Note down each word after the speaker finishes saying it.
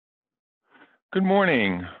Good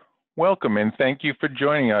morning. Welcome and thank you for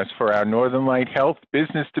joining us for our Northern Light Health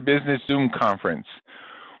Business to Business Zoom conference.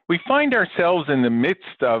 We find ourselves in the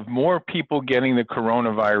midst of more people getting the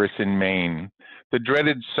coronavirus in Maine. The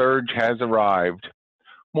dreaded surge has arrived.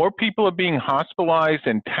 More people are being hospitalized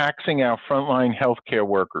and taxing our frontline healthcare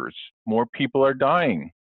workers. More people are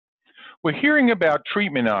dying. We're hearing about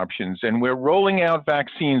treatment options and we're rolling out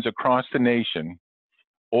vaccines across the nation,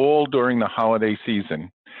 all during the holiday season.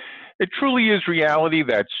 It truly is reality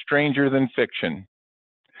that's stranger than fiction.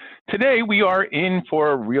 Today, we are in for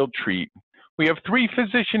a real treat. We have three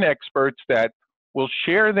physician experts that will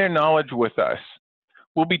share their knowledge with us.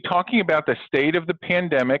 We'll be talking about the state of the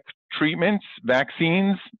pandemic, treatments,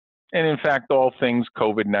 vaccines, and in fact, all things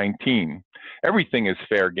COVID-19. Everything is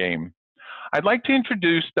fair game. I'd like to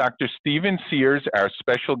introduce Dr. Stephen Sears, our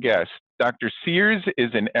special guest. Dr. Sears is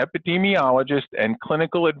an epidemiologist and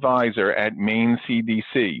clinical advisor at Maine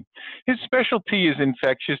CDC. His specialty is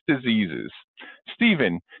infectious diseases.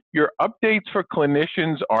 Stephen, your updates for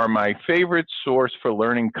clinicians are my favorite source for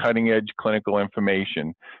learning cutting-edge clinical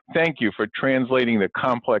information. Thank you for translating the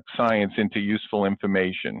complex science into useful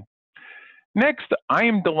information. Next, I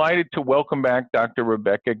am delighted to welcome back Dr.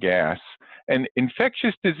 Rebecca Gass, an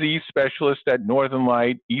infectious disease specialist at Northern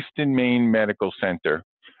Light Eastern Maine Medical Center.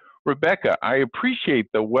 Rebecca, I appreciate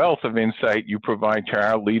the wealth of insight you provide to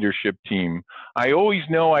our leadership team. I always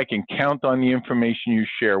know I can count on the information you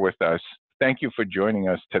share with us. Thank you for joining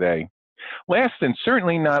us today. Last and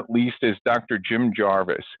certainly not least is Dr. Jim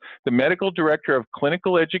Jarvis, the Medical Director of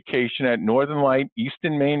Clinical Education at Northern Light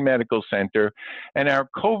Eastern Maine Medical Center and our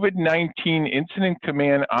COVID-19 Incident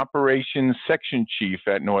Command Operations Section Chief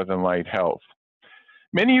at Northern Light Health.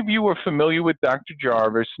 Many of you are familiar with Dr.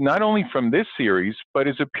 Jarvis, not only from this series, but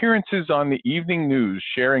his appearances on the evening news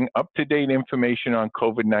sharing up-to-date information on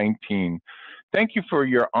COVID-19. Thank you for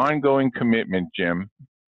your ongoing commitment, Jim.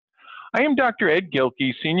 I am Dr. Ed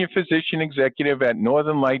Gilkey, Senior Physician Executive at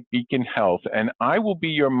Northern Light Beacon Health, and I will be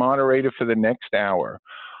your moderator for the next hour.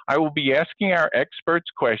 I will be asking our experts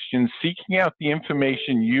questions, seeking out the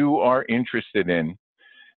information you are interested in.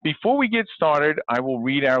 Before we get started, I will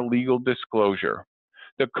read our legal disclosure.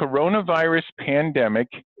 The coronavirus pandemic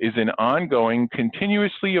is an ongoing,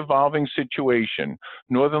 continuously evolving situation.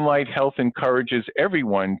 Northern Light Health encourages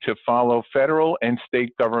everyone to follow federal and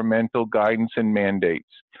state governmental guidance and mandates.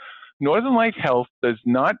 Northern Light Health does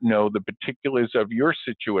not know the particulars of your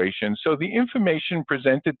situation, so the information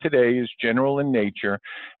presented today is general in nature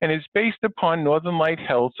and is based upon Northern Light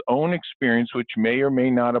Health's own experience, which may or may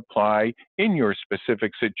not apply in your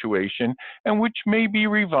specific situation and which may be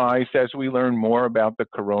revised as we learn more about the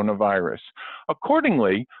coronavirus.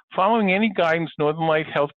 Accordingly, following any guidance Northern Light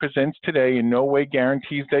Health presents today in no way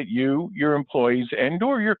guarantees that you, your employees,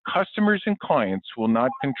 and/or your customers and clients will not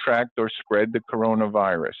contract or spread the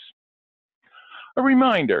coronavirus. A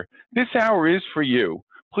reminder, this hour is for you.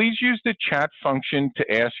 Please use the chat function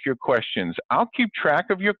to ask your questions. I'll keep track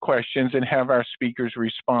of your questions and have our speakers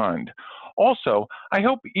respond. Also, I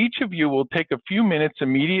hope each of you will take a few minutes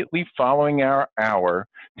immediately following our hour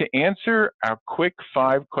to answer our quick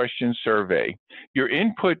 5-question survey. Your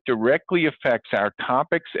input directly affects our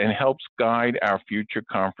topics and helps guide our future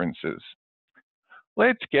conferences.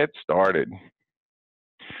 Let's get started.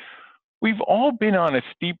 We've all been on a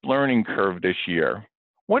steep learning curve this year.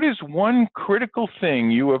 What is one critical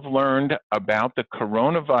thing you have learned about the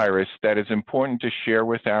coronavirus that is important to share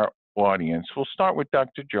with our audience? We'll start with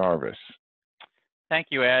Dr. Jarvis. Thank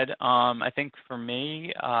you, Ed. I think for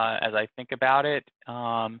me, as I think about it,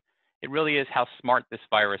 it really is how smart this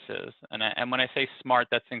virus is. And when I say smart,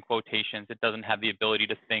 that's in quotations. It doesn't have the ability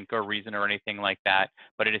to think or reason or anything like that,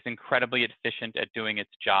 but it is incredibly efficient at doing its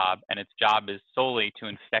job. And its job is solely to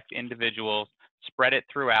infect individuals, spread it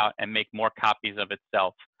throughout, and make more copies of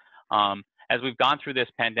itself. As we've gone through this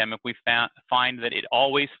pandemic, we find that it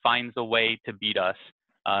always finds a way to beat us.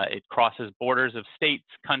 It crosses borders of states,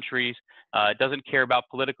 countries, doesn't care about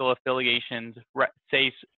political affiliations,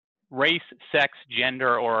 race, sex,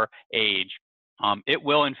 gender, or age. It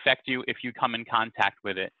will infect you if you come in contact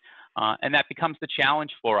with it. And that becomes the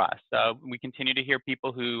challenge for us. We continue to hear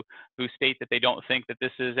people who state that they don't think that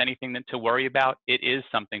this is anything to worry about. It is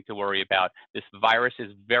something to worry about. This virus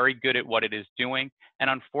is very good at what it is doing, and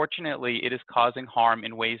unfortunately, it is causing harm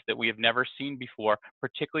in ways that we have never seen before,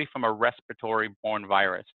 particularly from a respiratory-borne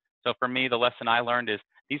virus. So for me, the lesson I learned is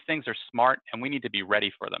these things are smart, and we need to be ready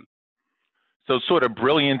for them. So sort of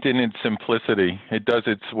brilliant in its simplicity. It does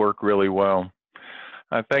its work really well.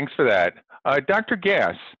 Thanks for that. Dr.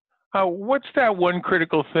 Gass, what's that one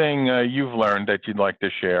critical thing you've learned that you'd like to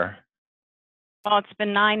share? Well, it's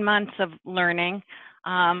been 9 months of learning.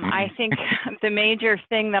 Mm-hmm. I think the major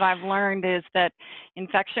thing that I've learned is that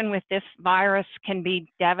infection with this virus can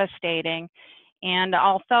be devastating. And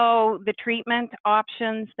although the treatment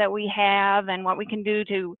options that we have and what we can do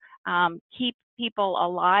to keep people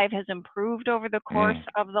alive has improved over the course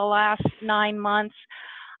of the last 9 months,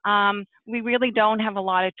 we really don't have a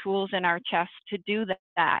lot of tools in our chest to do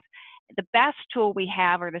that. The best tool we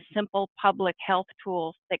have are the simple public health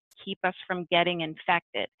tools that keep us from getting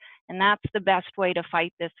infected. And that's the best way to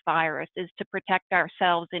fight this virus, is to protect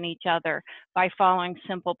ourselves and each other by following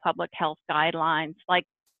simple public health guidelines like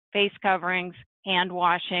face coverings, hand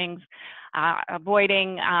washings,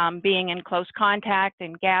 avoiding being in close contact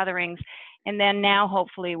and gatherings. And then now,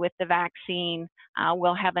 hopefully, with the vaccine,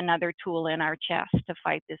 we'll have another tool in our chest to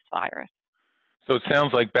fight this virus. So it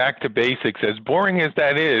sounds like back to basics. As boring as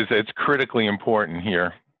that is, it's critically important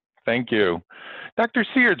here. Thank you. Dr.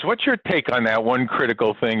 Sears, what's your take on that one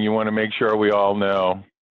critical thing you want to make sure we all know?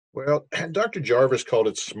 Well, Dr. Jarvis called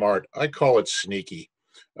it smart. I call it sneaky.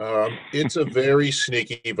 It's a very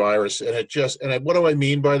sneaky virus, and what do I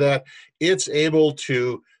mean by that? It's able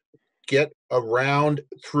to get around,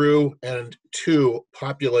 through, and to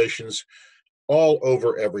populations all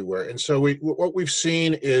over everywhere. And so what we've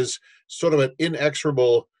seen is sort of an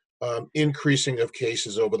inexorable increasing of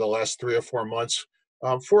cases over the last 3 or 4 months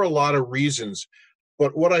for a lot of reasons.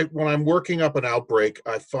 But when I'm working up an outbreak,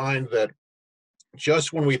 I find that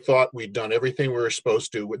just when we thought we'd done everything we were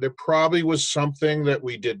supposed to, there probably was something that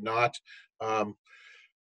we did not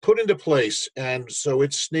put into place, and so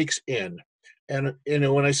it sneaks in. And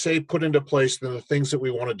when I say put into place, then the things that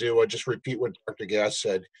we want to do, I just repeat what Dr. Gass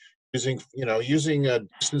said: using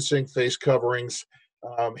distancing, face coverings,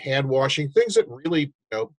 hand washing, things that really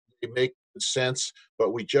they make sense,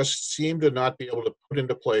 but we just seem to not be able to put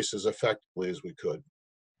into place as effectively as we could.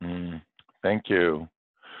 Thank you.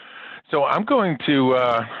 So I'm going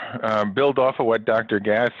to build off of what Dr.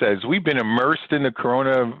 Gass says. We've been immersed in the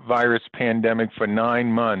coronavirus pandemic for 9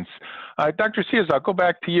 months. Dr. Sears, I'll go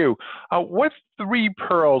back to you. What 3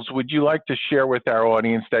 pearls would you like to share with our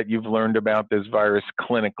audience that you've learned about this virus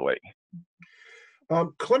clinically?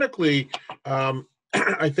 Clinically,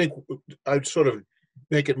 I think I'd sort of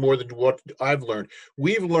make it more than what I've learned.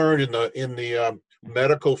 We've learned in the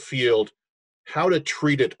medical field how to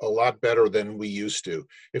treat it a lot better than we used to.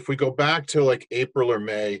 If we go back to like April or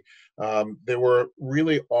May, there were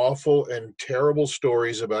really awful and terrible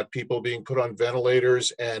stories about people being put on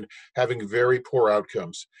ventilators and having very poor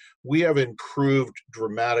outcomes. We have improved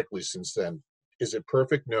dramatically since then. Is it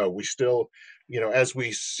perfect? No. We still, as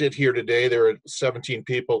we sit here today, there are 17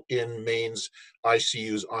 people in Maine's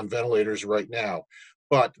ICUs on ventilators right now.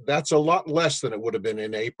 But that's a lot less than it would have been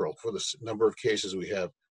in April for the number of cases we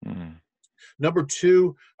have. Number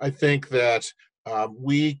 2, I think that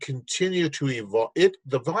we continue to evolve.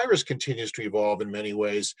 The virus continues to evolve in many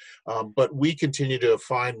ways, but we continue to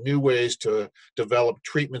find new ways to develop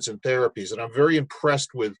treatments and therapies. And I'm very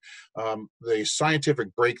impressed with the scientific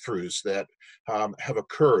breakthroughs that have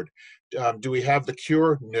occurred. Do we have the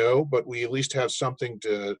cure? No, but we at least have something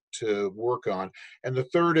to work on. And the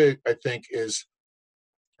third, I think, is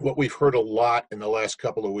what we've heard a lot in the last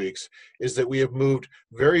couple of weeks, is that we have moved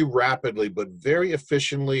very rapidly, but very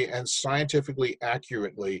efficiently and scientifically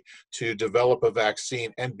accurately to develop a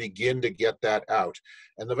vaccine and begin to get that out.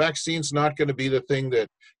 And the vaccine's not going to be the thing that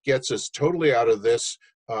gets us totally out of this.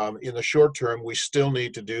 In the short term, we still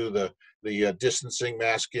need to do the distancing,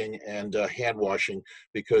 masking, and hand washing,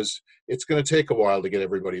 because it's going to take a while to get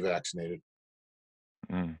everybody vaccinated.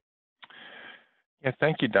 Yeah,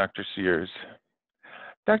 thank you, Dr. Sears.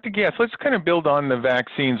 Dr. Gass, let's kind of build on the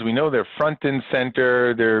vaccines. We know they're front and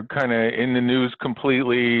center. They're kind of in the news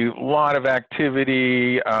completely. A lot of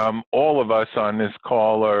activity. All of us on this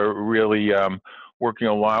call are really working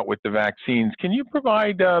a lot with the vaccines. Can you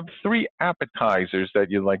provide 3 appetizers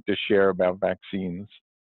that you'd like to share about vaccines?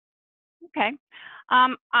 Okay.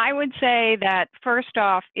 I would say that first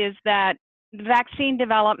off is that vaccine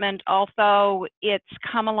development, although it's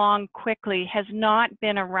come along quickly, has not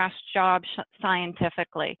been a rush job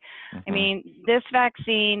scientifically. I mean, this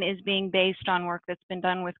vaccine is being based on work that's been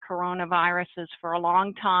done with coronaviruses for a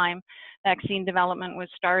long time. Vaccine development was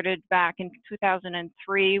started back in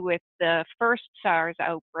 2003 with the first SARS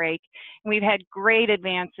outbreak. And we've had great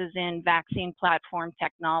advances in vaccine platform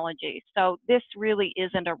technology. So this really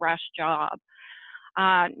isn't a rush job.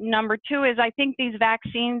 Number 2 is I think these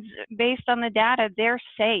vaccines, based on the data, they're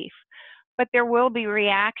safe, but there will be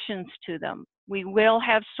reactions to them. We will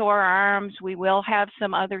have sore arms. We will have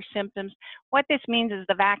some other symptoms. What this means is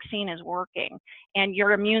the vaccine is working and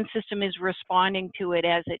your immune system is responding to it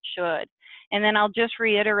as it should. And then I'll just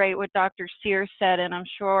reiterate what Dr. Sears said, and I'm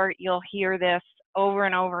sure you'll hear this over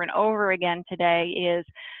and over and over again today, is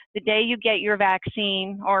the day you get your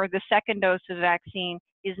vaccine or the second dose of vaccine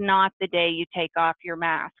is not the day you take off your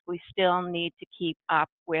mask. We still need to keep up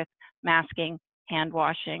with masking, hand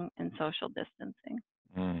washing, and social distancing.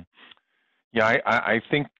 Mm. Yeah, I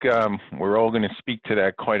think we're all going to speak to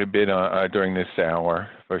that quite a bit during this hour,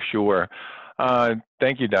 for sure.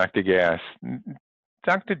 Thank you, Dr. Gass.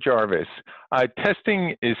 Dr. Jarvis,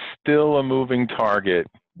 testing is still a moving target.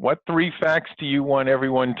 What 3 facts do you want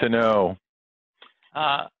everyone to know?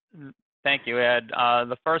 Thank you, Ed.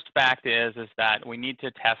 The first fact is that we need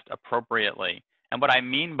to test appropriately. And what I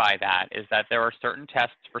mean by that is that there are certain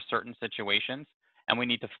tests for certain situations, and we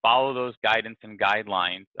need to follow those guidance and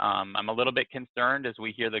guidelines. I'm a little bit concerned as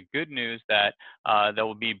we hear the good news that there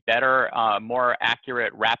will be better, more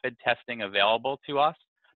accurate rapid testing available to us,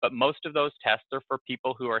 but most of those tests are for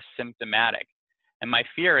people who are symptomatic. And my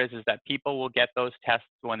fear is that people will get those tests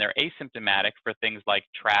when they're asymptomatic for things like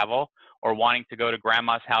travel or wanting to go to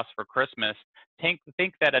grandma's house for Christmas, think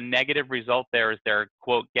that a negative result there is their,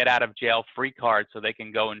 quote, get out of jail free card so they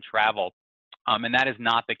can go and travel. And that is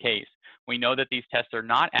not the case. We know that these tests are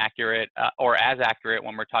not accurate or as accurate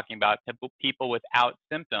when we're talking about people without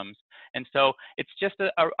symptoms. And so it's just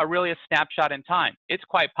really a snapshot in time. It's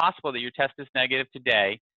quite possible that your test is negative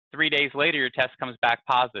today. 3 days later, your test comes back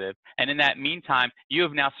positive. And in that meantime, you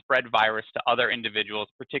have now spread virus to other individuals,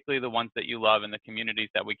 particularly the ones that you love and the communities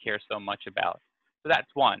that we care so much about. So that's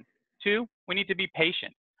 1. 2, we need to be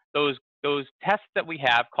patient. Those tests that we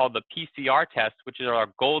have called the PCR tests, which is our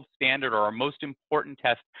gold standard or our most important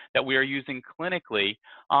test that we are using clinically,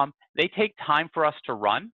 they take time for us to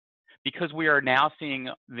run. Because we are now seeing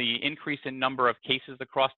the increase in number of cases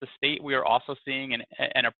across the state, we are also seeing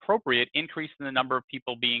an appropriate increase in the number of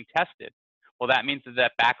people being tested. Well, that means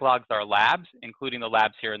that backlogs our labs, including the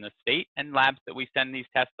labs here in the state and labs that we send these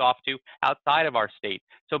tests off to outside of our state.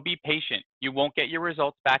 So be patient. You won't get your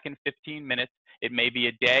results back in 15 minutes. It may be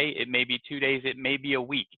a day, it may be 2 days, it may be a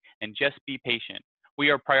week, and just be patient. We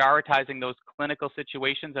are prioritizing those clinical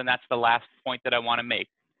situations, and that's the last point that I want to make.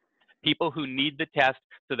 People who need the test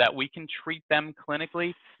so that we can treat them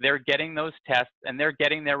clinically, they're getting those tests and they're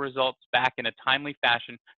getting their results back in a timely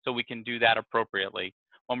fashion so we can do that appropriately.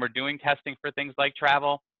 When we're doing testing for things like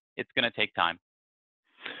travel, it's going to take time.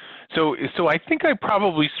 So I think I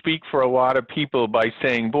probably speak for a lot of people by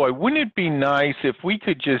saying, boy, wouldn't it be nice if we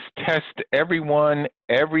could just test everyone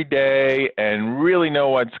every day and really know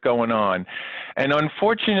what's going on? And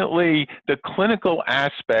unfortunately, the clinical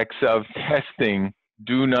aspects of testing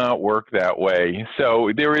do not work that way. So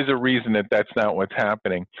there is a reason that that's not what's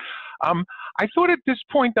happening. I thought at this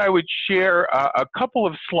point I would share a couple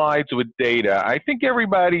of slides with data. I think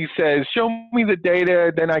everybody says, show me the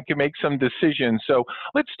data, then I can make some decisions. So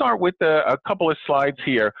let's start with a couple of slides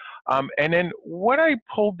here. And then what I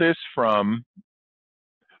pulled this from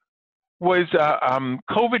was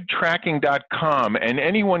covidtracking.com, and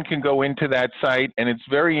anyone can go into that site, and it's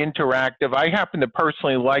very interactive. I happen to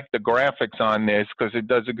personally like the graphics on this because it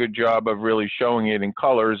does a good job of really showing it in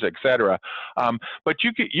colors, etc. But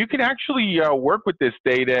you could actually work with this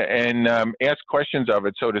data and ask questions of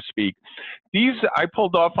it, so to speak. These I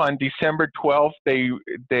pulled off on December 12th.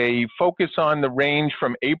 They focus on the range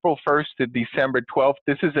from April 1st to December 12th.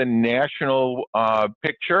 This is a national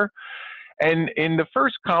picture. And in the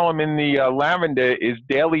first column in the lavender is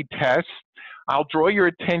daily tests. I'll draw your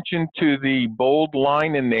attention to the bold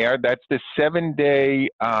line in there. That's the 7-day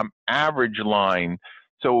average line.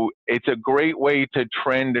 So it's a great way to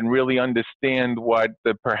trend and really understand what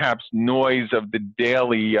the perhaps noise of the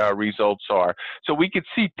daily results are. So we could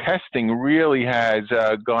see testing really has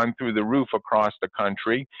gone through the roof across the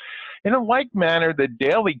country. In a like manner, the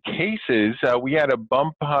daily cases, we had a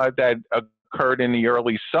bump that occurred in the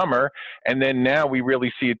early summer, and then now we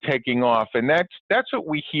really see it taking off. And that's what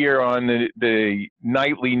we hear on the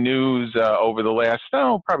nightly news over the last,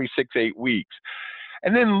 probably 6-8 weeks.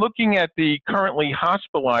 And then looking at the currently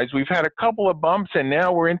hospitalized, we've had a couple of bumps, and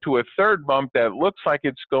now we're into a third bump that looks like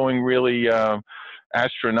it's going really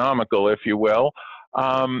astronomical, if you will.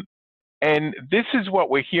 And this is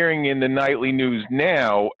what we're hearing in the nightly news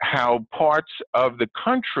now, how parts of the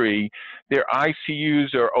country, their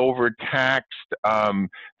ICUs are overtaxed,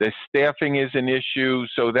 the staffing is an issue,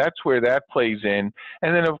 so that's where that plays in.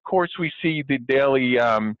 And then, of course, we see the daily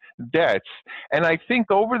deaths. And I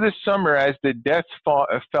think over the summer, as the deaths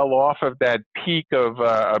fell off of that peak of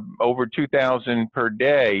over 2,000 per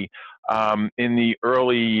day in the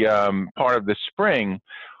early part of the spring,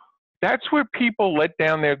 that's where people let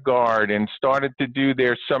down their guard and started to do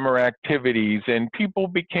their summer activities, and people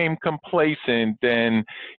became complacent, and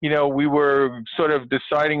we were sort of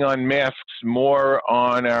deciding on masks more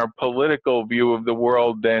on our political view of the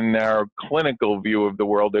world than our clinical view of the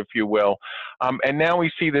world, if you will. And now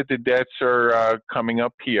we see that the deaths are coming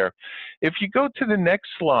up here. If you go to the next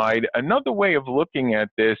slide, another way of looking at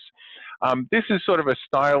this, this is sort of a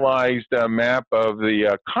stylized map of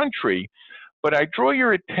the country. But I draw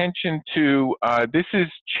your attention to this is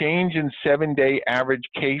change in 7-day average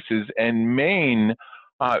cases, and Maine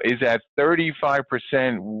is at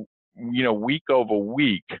 35%, week over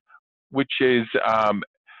week, which is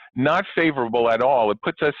not favorable at all. It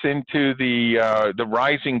puts us into the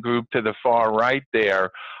rising group to the far right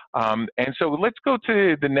there. And so let's go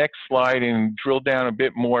to the next slide and drill down a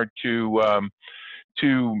bit more to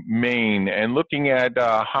Maine, and looking at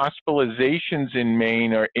hospitalizations in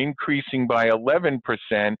Maine are increasing by 11%.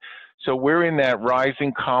 So we're in that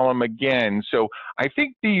rising column again. So I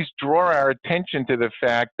think these draw our attention to the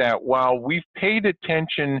fact that while we've paid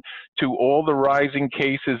attention to all the rising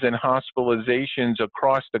cases and hospitalizations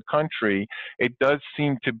across the country, it does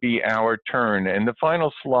seem to be our turn. And the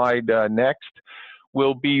final slide next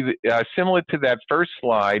will be similar to that first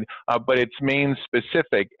slide, but it's Maine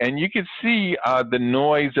specific. And you can see the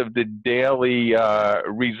noise of the daily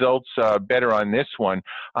results better on this one.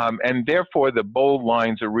 And therefore, the bold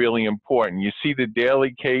lines are really important. You see the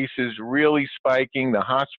daily cases really spiking, the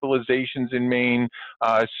hospitalizations in Maine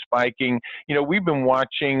spiking. We've been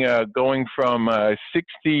watching going from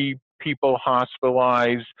 60 people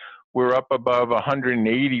hospitalized. We're up above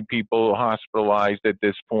 180 people hospitalized at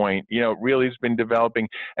this point. It really has been developing.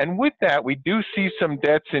 And with that, we do see some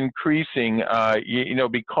deaths increasing,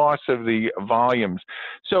 because of the volumes.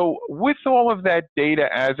 So with all of that data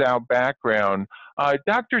as our background,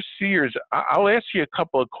 Dr. Sears, I'll ask you a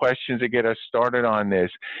couple of questions to get us started on this.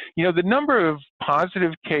 The number of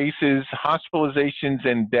positive cases, hospitalizations,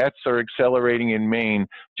 and deaths are accelerating in Maine,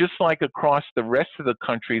 just like across the rest of the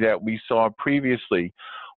country that we saw previously.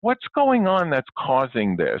 What's going on that's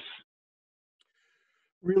causing this?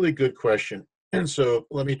 Really good question. And so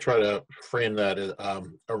let me try to frame that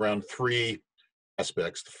around three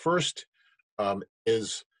aspects. The first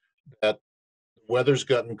is that the weather's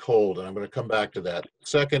gotten cold, and I'm going to come back to that.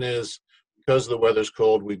 Second is because the weather's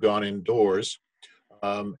cold, we've gone indoors,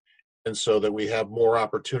 and so that we have more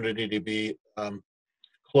opportunity to be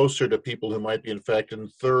closer to people who might be infected.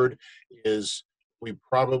 And third is we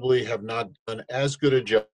probably have not done as good a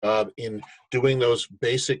job in doing those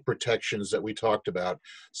basic protections that we talked about,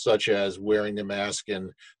 such as wearing the mask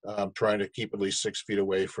and trying to keep at least 6 feet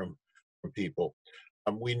away from people.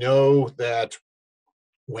 We know that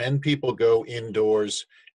when people go indoors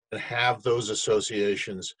and have those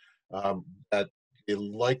associations, that the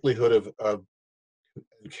likelihood of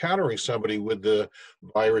encountering somebody with the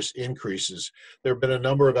virus increases. There have been a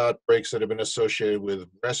number of outbreaks that have been associated with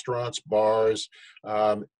restaurants, bars,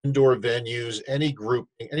 indoor venues,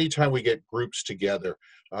 anytime we get groups together.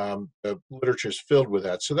 The literature is filled with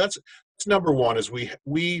that. So that's number one, is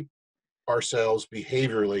we ourselves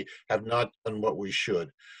behaviorally have not done what we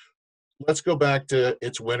should. Let's go back to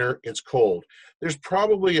it's winter, it's cold. There's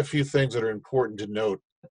probably a few things that are important to note.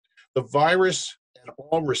 The virus and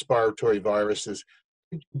all respiratory viruses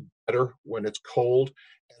better when it's cold,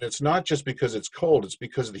 and it's not just because it's cold, it's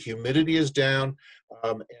because the humidity is down,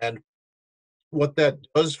 and what that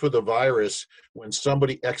does for the virus when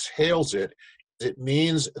somebody exhales it, it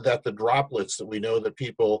means that the droplets that we know that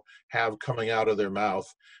people have coming out of their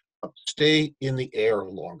mouth stay in the air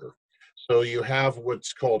longer. So you have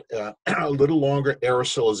what's called a little longer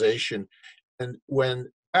aerosolization, and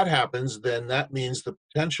when that happens, then that means the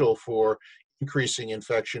potential for increasing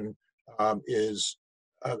infection is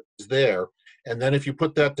there. And then if you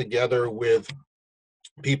put that together with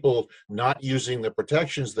people not using the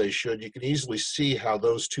protections they should, you can easily see how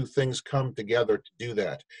those two things come together to do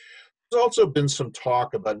that. There's also been some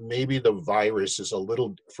talk about maybe the virus is a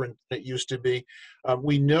little different than it used to be.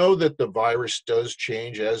 We know that the virus does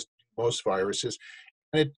change, as most viruses,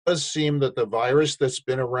 and it does seem that the virus that's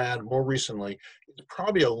been around more recently is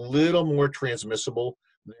probably a little more transmissible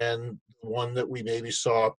than the one that we maybe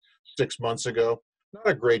saw 6 months ago. Not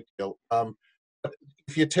a great deal. But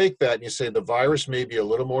if you take that and you say the virus may be a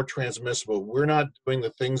little more transmissible, we're not doing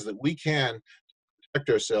the things that we can to protect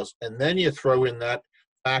ourselves, and then you throw in that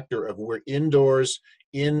factor of we're indoors,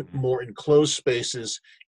 in more enclosed spaces,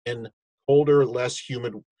 in colder, less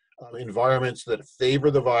humid environments that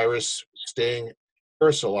favor the virus staying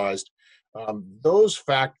aerosolized, those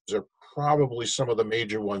factors are probably some of the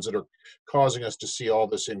major ones that are causing us to see all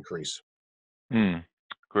this increase.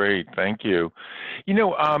 Great, thank you.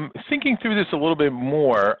 Thinking through this a little bit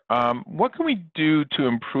more, what can we do to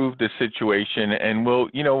improve the situation? And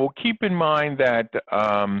we'll keep in mind that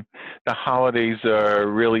the holidays are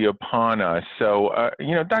really upon us. So,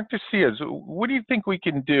 Dr. Sears, what do you think we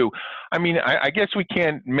can do? I mean, I guess we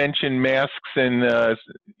can't mention masks and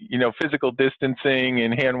physical distancing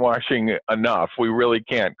and hand washing enough. We really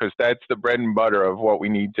can't, because that's the bread and butter of what we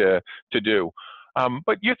need to do.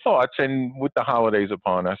 But your thoughts, and with the holidays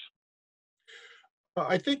upon us?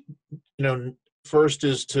 I think, first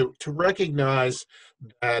is to recognize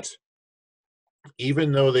that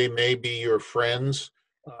even though they may be your friends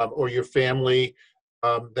or your family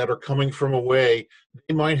that are coming from away,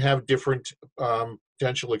 they might have different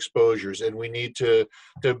potential exposures, and we need to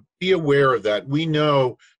be aware of that. We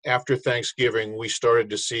know after Thanksgiving we started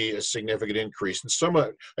to see a significant increase, and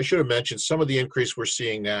I should have mentioned, some of the increase we're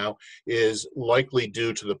seeing now is likely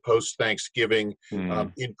due to the post-Thanksgiving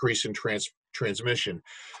increase in transmission.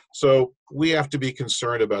 So we have to be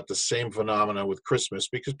concerned about the same phenomena with Christmas,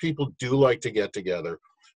 because people do like to get together.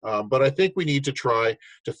 But I think we need to try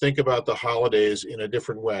to think about the holidays in a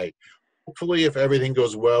different way. Hopefully, if everything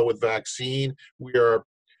goes well with vaccine, this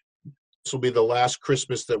will be the last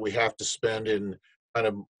Christmas that we have to spend in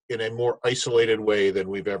a more isolated way than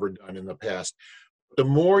we've ever done in the past. The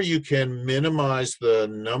more you can minimize the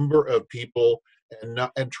number of people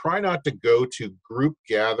and try not to go to group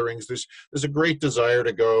gatherings. There's a great desire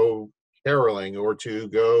to go caroling or to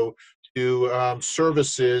go to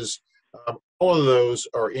services. All of those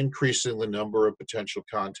are increasing the number of potential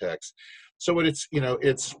contacts. So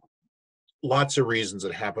it's lots of reasons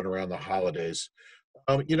that happen around the holidays.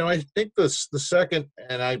 I think the second,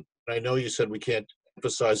 and I know you said we can't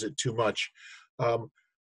emphasize it too much,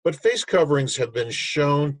 but face coverings have been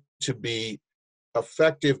shown to be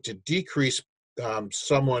effective to decrease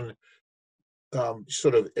someone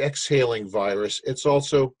sort of exhaling virus. It's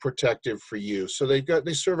also protective for you. So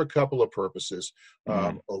they serve a couple of purposes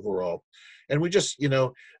overall. And we just,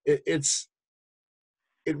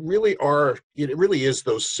 it really is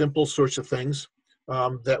those simple sorts of things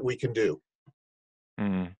that we can do.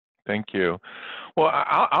 Thank you. Well,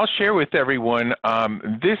 I'll share with everyone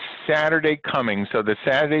this Saturday coming. So the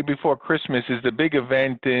Saturday before Christmas is the big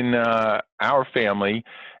event in our family.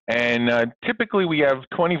 And typically we have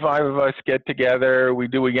 25 of us get together. We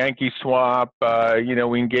do a Yankee swap.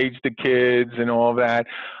 We engage the kids and all that.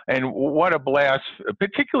 And what a blast,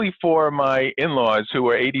 particularly for my in-laws who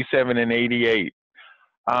are 87 and 88.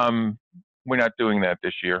 We're not doing that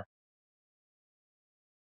this year.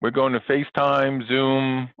 We're going to FaceTime,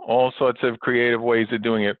 Zoom, all sorts of creative ways of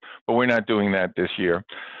doing it, but we're not doing that this year.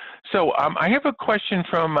 So I have a question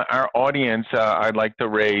from our audience I'd like to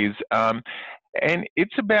raise, and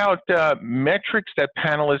it's about metrics that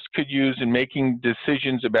panelists could use in making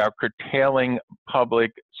decisions about curtailing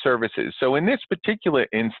public services. So in this particular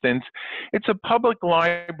instance, it's a public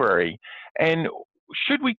library, and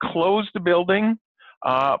should we close the building,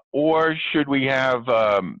 or should we have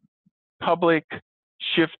public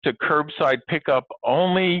shift to curbside pickup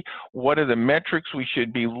only? What are the metrics we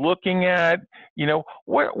should be looking at?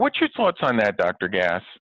 What's your thoughts on that, Dr. Gass?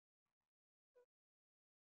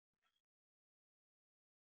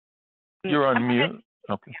 You're on mute.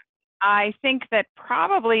 Okay. I think that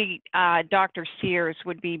probably Dr. Sears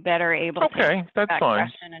would be better able to answer that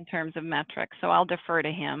question in terms of metrics. So I'll defer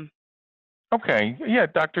to him. Okay. Yeah,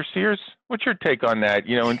 Dr. Sears, what's your take on that,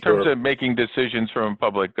 in terms of making decisions from a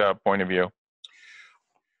public point of view?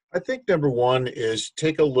 I think number one is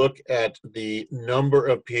take a look at the number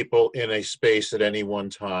of people in a space at any one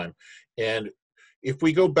time. And if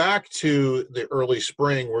we go back to the early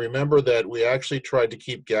spring, remember that we actually tried to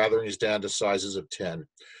keep gatherings down to sizes of 10.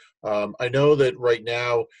 I know that right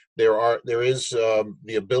now there is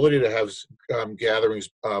the ability to have gatherings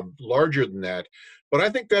larger than that, but I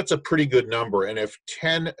think that's a pretty good number. And if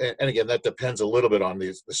 10, and again, that depends a little bit on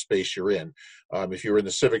the space you're in. If you're in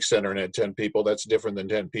the Civic Center and had 10 people, that's different than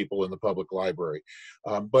 10 people in the public library.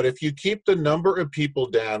 But if you keep the number of people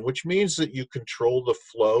down, which means that you control the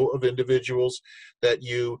flow of individuals, that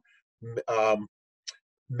you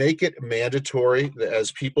make it mandatory that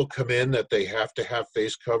as people come in that they have to have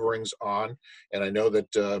face coverings on. And I know that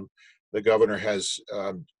the governor has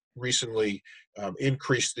recently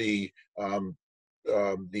increased the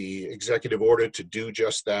executive order to do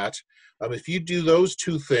just that. If you do those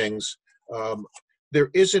two things, there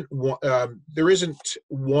isn't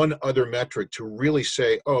one other metric to really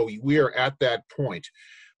say, oh, we are at that point.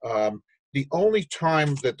 The only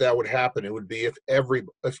time that would happen, it would be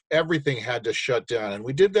if everything had to shut down. And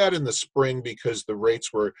we did that in the spring because the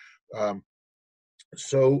rates were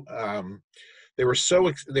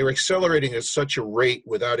they were accelerating at such a rate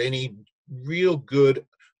without any real good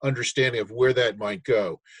understanding of where that might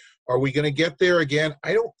go. Are we going to get there again?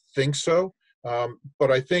 I don't think so.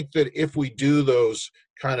 But I think that if we do those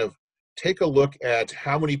kind of take a look at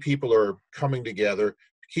how many people are coming together,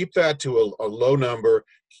 keep that to a low number,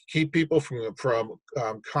 keep people from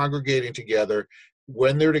congregating together.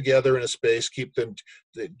 When they're together in a space, keep them,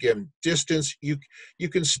 again, distance. You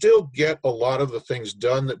can still get a lot of the things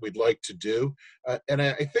done that we'd like to do. And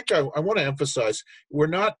I think I want to emphasize, we're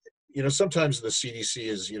not, sometimes the CDC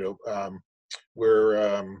is,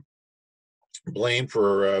 we're blamed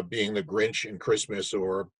for being the Grinch in Christmas,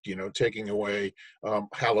 or taking away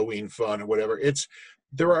Halloween fun or whatever.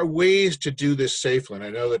 There are ways to do this safely, and I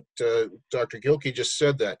know that Dr. Gilkey just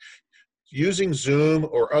said that. Using Zoom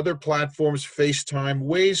or other platforms, FaceTime,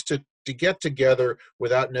 ways to get together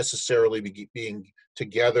without necessarily being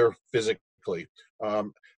together physically.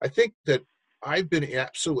 I think that I've been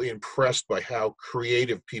absolutely impressed by how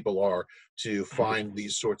creative people are to find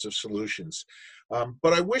these sorts of solutions.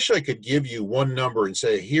 But I wish I could give you one number and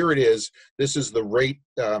say, here it is, this is the rate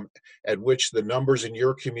at which the numbers in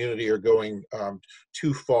your community are going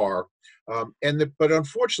too far. But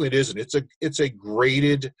unfortunately it isn't. It's a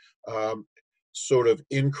graded sort of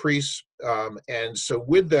increase. And so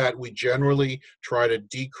with that, we generally try to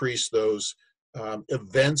decrease those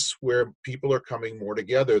events where people are coming more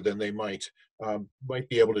together than they might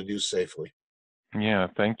be able to do safely. Yeah,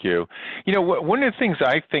 thank you. One of the things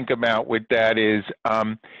I think about with that is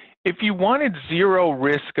if you wanted zero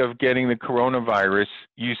risk of getting the coronavirus,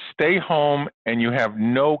 you stay home and you have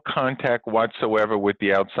no contact whatsoever with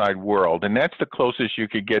the outside world. And that's the closest you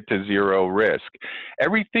could get to zero risk.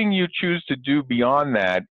 Everything you choose to do beyond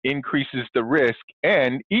that increases the risk.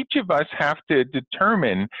 And each of us have to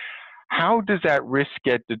determine, how does that risk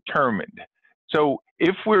get determined? So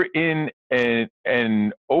if we're in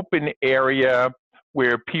an open area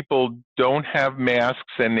where people don't have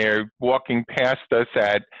masks and they're walking past us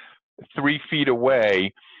at 3 feet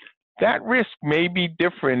away, that risk may be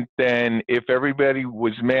different than if everybody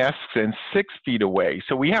was masks and 6 feet away.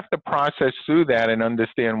 So we have to process through that and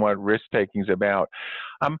understand what risk taking is about.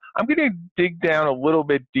 I'm going to dig down a little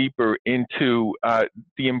bit deeper into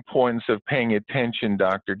the importance of paying attention,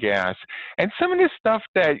 Dr. Gass. And some of the stuff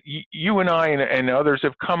that you and I and others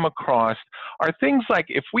have come across are things like,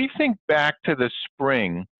 if we think back to the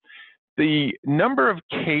spring, the number of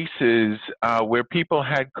cases where people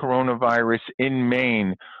had coronavirus in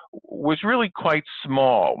Maine was really quite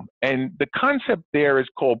small. And the concept there is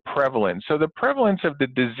called prevalence. So the prevalence of the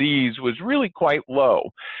disease was really quite low.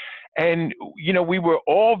 And, we were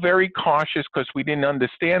all very cautious because we didn't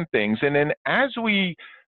understand things. And then as we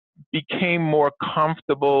became more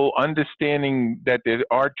comfortable understanding that there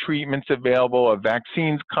are treatments available,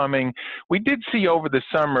 vaccines coming, we did see over the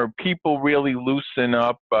summer people really loosen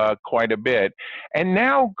up quite a bit. And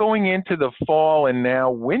now going into the fall and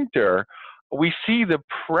now winter, we see the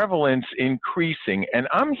prevalence increasing. And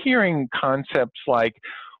I'm hearing concepts like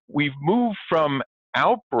we've moved from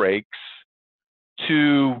outbreaks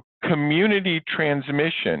to community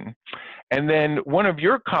transmission. And then one of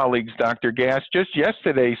your colleagues, Dr. Gass, just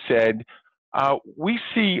yesterday said, we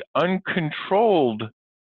see uncontrolled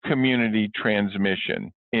community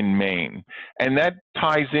transmission in Maine. And that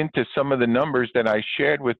ties into some of the numbers that I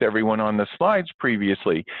shared with everyone on the slides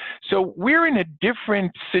previously. So we're in a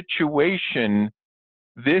different situation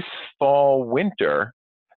this fall, winter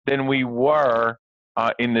than we were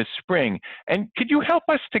in the spring. And could you help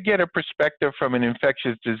us to get a perspective from an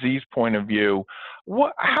infectious disease point of view?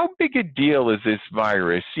 How big a deal is this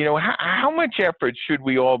virus? How much effort should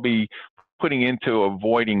we all be putting into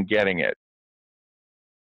avoiding getting it?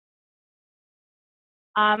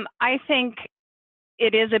 I think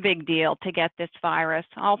it is a big deal to get this virus.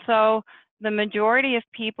 Also, the majority of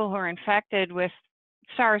people who are infected with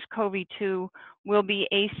SARS-CoV-2 will be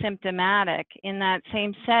asymptomatic. In that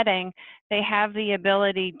same setting, they have the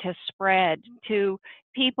ability to spread to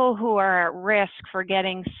people who are at risk for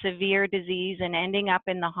getting severe disease and ending up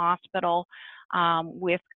in the hospital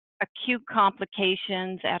with acute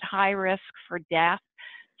complications, at high risk for death.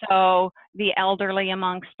 So the elderly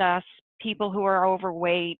amongst us, people who are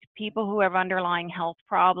overweight, people who have underlying health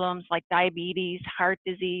problems like diabetes, heart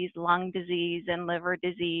disease, lung disease, and liver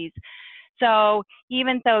disease. So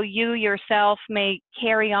even though you yourself may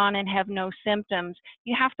carry on and have no symptoms,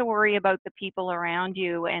 you have to worry about the people around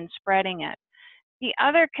you and spreading it. The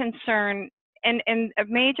other concern, and a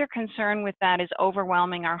major concern with that, is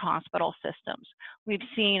overwhelming our hospital systems. We've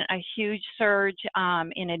seen a huge surge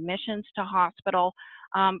in admissions to hospital.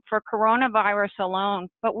 for coronavirus alone,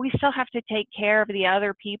 but we still have to take care of the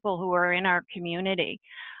other people who are in our community.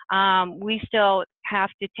 We still have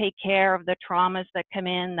to take care of the traumas that come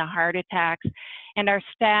in, the heart attacks, and our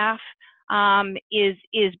staff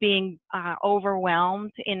is being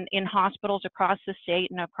overwhelmed in hospitals across the state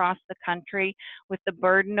and across the country with the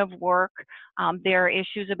burden of work. There are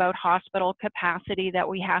issues about hospital capacity that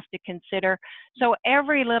we have to consider. So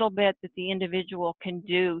every little bit that the individual can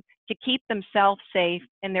do to keep themselves safe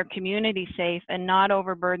and their community safe and not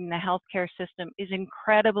overburden the healthcare system is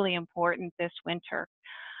incredibly important this winter.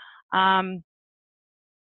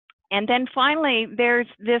 And then finally, there's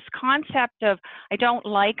this concept of, I don't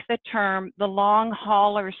like the term, the long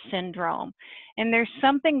hauler syndrome. And there's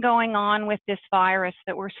something going on with this virus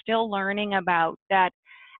that we're still learning about, that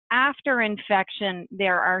after infection,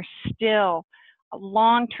 there are still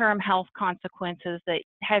long-term health consequences that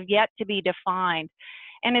have yet to be defined.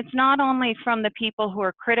 And it's not only from the people who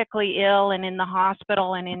are critically ill and in the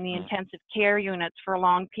hospital and in the intensive care units for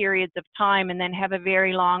long periods of time and then have a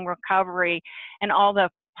very long recovery and all the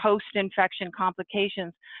post-infection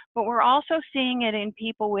complications, but we're also seeing it in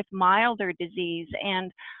people with milder disease.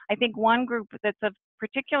 And I think one group that's of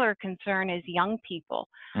particular concern is young people,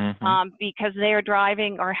 because they are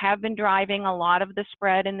driving or have been driving a lot of the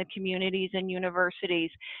spread in the communities and universities.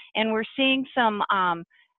 And we're seeing some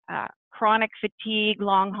chronic fatigue,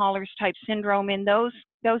 long haulers type syndrome in those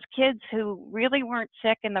kids who really weren't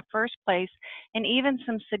sick in the first place, and even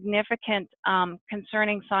some significant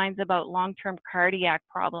concerning signs about long-term cardiac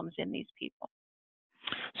problems in these people.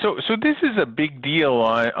 So this is a big deal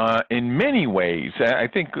in many ways. I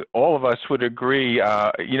think all of us would agree,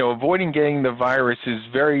 avoiding getting the virus is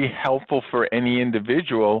very helpful for any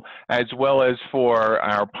individual as well as for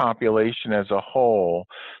our population as a whole.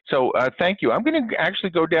 So thank you. I'm going to actually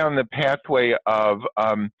go down the pathway of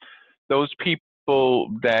those people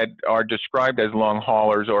that are described as long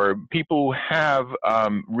haulers, or people who have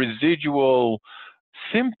residual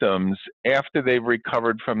symptoms after they've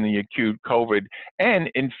recovered from the acute COVID and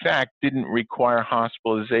in fact didn't require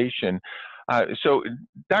hospitalization. So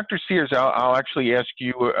Dr. Sears, I'll actually ask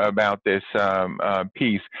you about this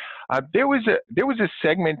piece. There was a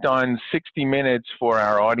segment on 60 Minutes for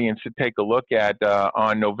our audience to take a look at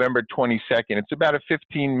on November 22nd. It's about a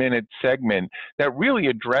 15-minute segment that really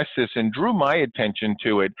addressed this and drew my attention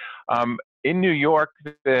to it. In New York,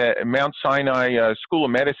 the Mount Sinai School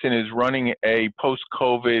of Medicine is running a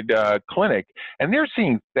post-COVID clinic, and they're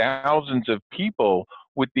seeing thousands of people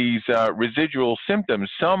with these residual symptoms.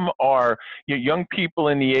 Some are young people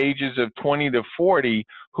in the ages of 20 to 40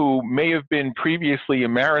 who may have been previously a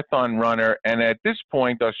marathon runner and at this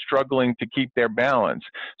point are struggling to keep their balance.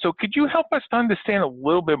 So could you help us to understand a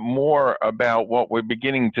little bit more about what we're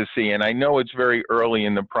beginning to see? And I know it's very early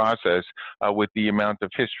in the process with the amount of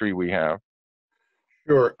history we have.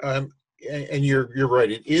 Sure, and you're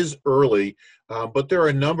right. It is early, but there are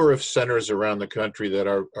a number of centers around the country that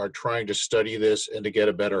are trying to study this and to get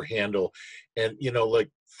a better handle. And like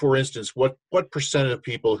for instance, what percent of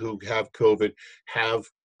people who have COVID have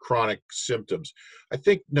chronic symptoms? I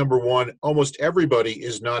think number one, almost everybody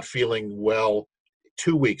is not feeling well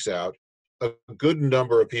 2 weeks out. A good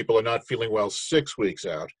number of people are not feeling well 6 weeks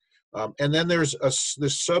out, and then there's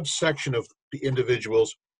this subsection of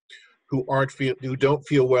individuals who don't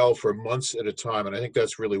feel well for months at a time. And I think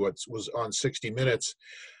that's really what was on 60 Minutes.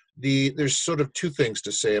 There's sort of two things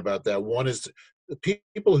to say about that. One is the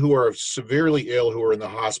people who are severely ill, who are in the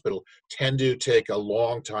hospital, tend to take a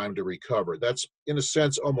long time to recover. That's, in a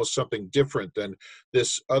sense, almost something different than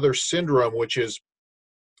this other syndrome, which is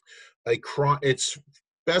it's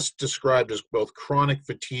best described as both chronic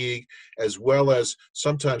fatigue as well as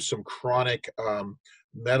sometimes some chronic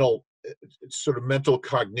mental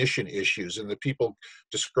cognition issues, and the people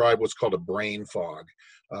describe what's called a brain fog.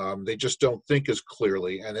 They just don't think as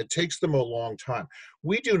clearly, and it takes them a long time.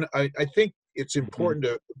 I think it's important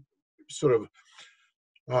to sort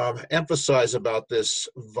of emphasize about this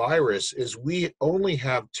virus is we only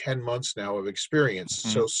have 10 months now of experience.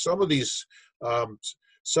 So some of these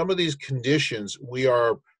conditions we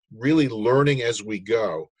are really learning as we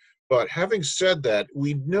go. But having said that,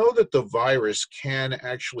 we know that the virus can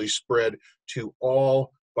actually spread to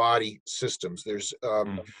all body systems. It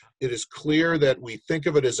is clear that we think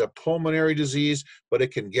of it as a pulmonary disease, but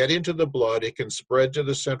it can get into the blood. It can spread to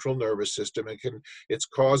the central nervous system. It can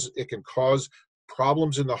cause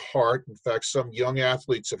problems in the heart. In fact, some young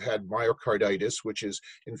athletes have had myocarditis, which is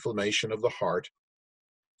inflammation of the heart.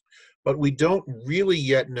 But we don't really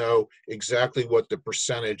yet know exactly what the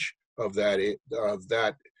percentage of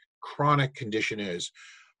that chronic condition is.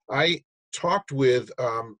 I talked with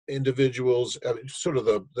individuals, sort of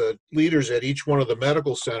the leaders at each one of the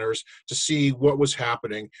medical centers to see what was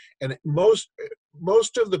happening. And most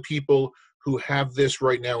of the people who have this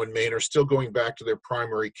right now in Maine are still going back to their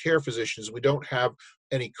primary care physicians. We don't have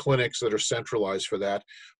any clinics that are centralized for that.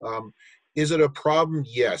 Is it a problem?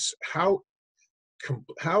 Yes. How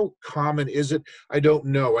common is it? I don't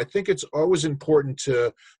know. I think it's always important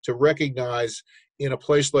to recognize in a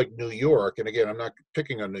place like New York, and again, I'm not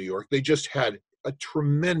picking on New York, they just had a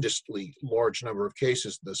tremendously large number of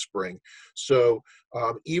cases this spring. So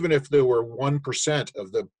even if there were 1%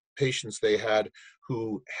 of the patients they had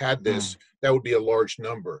who had this, that would be a large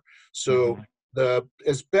number. So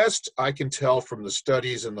as best I can tell from the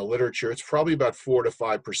studies and the literature, it's probably about 4 to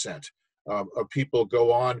 5%. Of people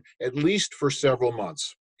go on at least for several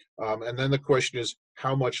months. And then the question is,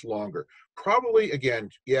 how much longer? Probably, again,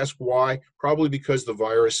 you ask why, probably because the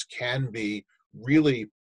virus can be really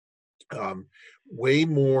way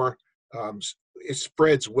more, it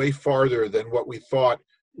spreads way farther than what we thought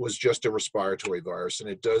was just a respiratory virus, and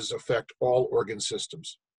it does affect all organ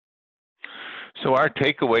systems. So our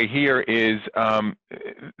takeaway here is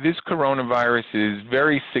this coronavirus is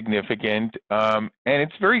very significant, and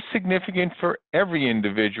it's very significant for every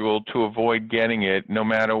individual to avoid getting it, no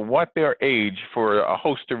matter what their age, for a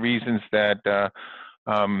host of reasons that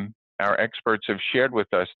our experts have shared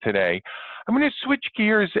with us today. I'm going to switch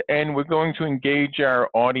gears, and we're going to engage our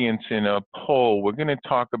audience in a poll. We're going to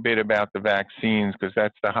talk a bit about the vaccines, because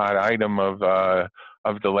that's the hot item of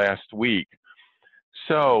the last week.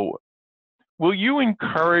 So, will you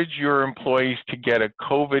encourage your employees to get a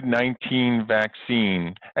COVID-19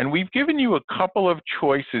 vaccine? And we've given you a couple of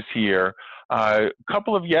choices here, a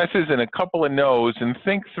couple of yeses and a couple of nos, and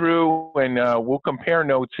think through, and we'll compare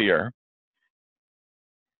notes here.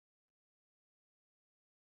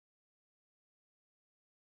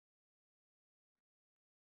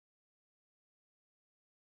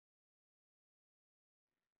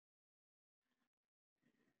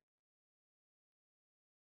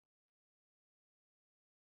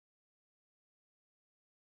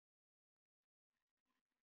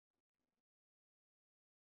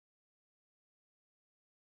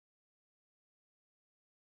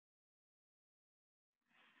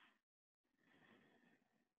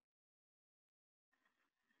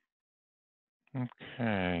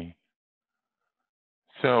 Okay.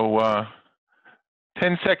 So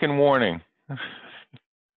 10-second warning.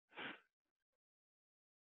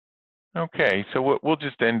 Okay, so we'll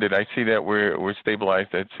just end it. I see that we're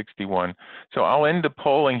stabilized at 61. So I'll end the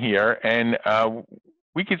polling here, and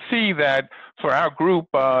we could see that for our group,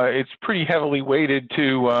 it's pretty heavily weighted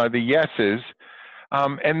to the yeses,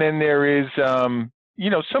 and then there is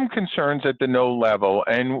some concerns at the no level,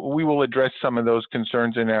 and we will address some of those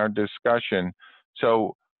concerns in our discussion.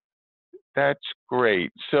 So that's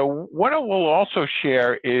great. So what I will also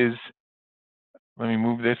share is, let me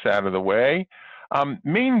move this out of the way.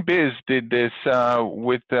 Maine Biz did this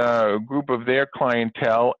with a group of their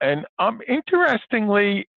clientele, and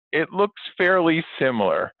interestingly, it looks fairly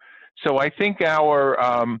similar. So I think our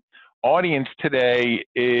audience today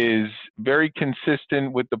is very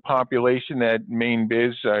consistent with the population that Maine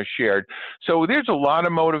Biz shared. So there's a lot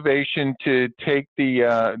of motivation to take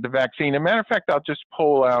the vaccine. As a matter of fact, I'll just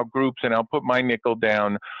poll our groups and I'll put my nickel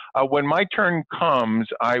down. When my turn comes,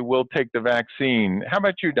 I will take the vaccine. How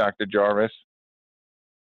about you, Dr. Jarvis?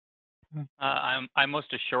 I most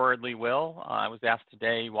assuredly will. I was asked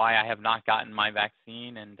today why I have not gotten my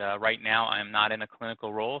vaccine, and right now I am not in a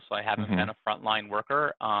clinical role, so I haven't been a frontline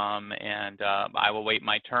worker, and I will wait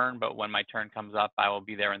my turn, but when my turn comes up, I will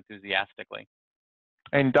be there enthusiastically.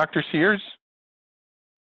 And Dr. Sears?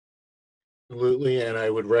 Absolutely, and I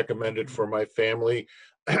would recommend it for my family,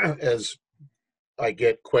 as I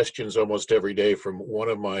get questions almost every day from one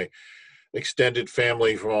of my extended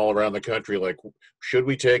family from all around the country, like, should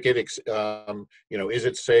we take it? Is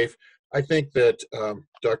it safe? I think that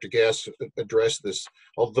Dr. Gass addressed this.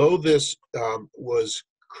 Although this was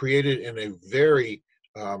created in a very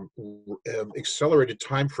accelerated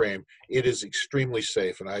time frame, it is extremely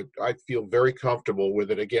safe, and I feel very comfortable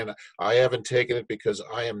with it. Again, I haven't taken it because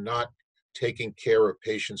I am not taking care of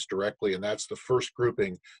patients directly, and that's the first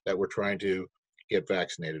grouping that we're trying to get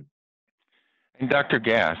vaccinated. And Dr.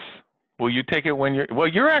 Gass, will you take it when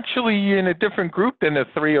you're actually in a different group than the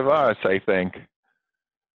three of us, I think.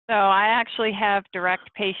 So I actually have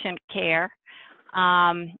direct patient care.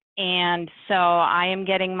 And so I am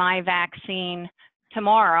getting my vaccine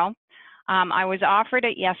tomorrow. I was offered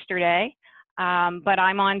it yesterday, but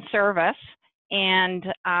I'm on service, and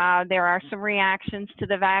there are some reactions to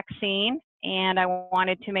the vaccine, and I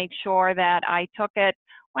wanted to make sure that I took it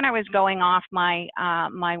when I was going off my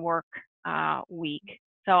my work week.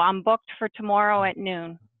 So I'm booked for tomorrow at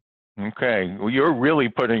noon. Okay. Well, you're really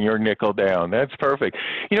putting your nickel down. That's perfect.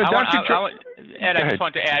 You know, Ed, I just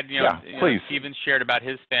want to add, Yeah, please. Stephen shared about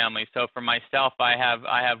his family. So for myself, I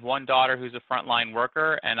have one daughter who's a frontline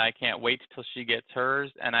worker, and I can't wait till she gets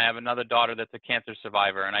hers. And I have another daughter that's a cancer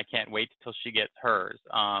survivor, and I can't wait till she gets hers.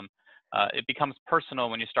 It becomes personal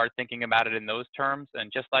when you start thinking about it in those terms.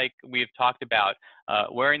 And just like we've talked about,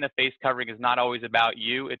 wearing the face covering is not always about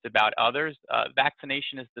you, it's about others.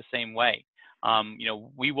 Vaccination is the same way.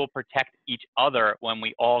 We will protect each other when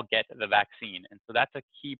we all get the vaccine. And so that's a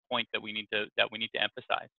key point that we need to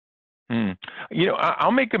emphasize.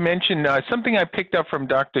 I'll make a mention, something I picked up from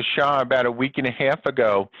Dr. Shah about a week and a half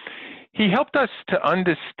ago. He helped us to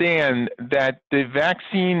understand that the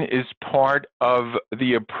vaccine is part of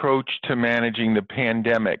the approach to managing the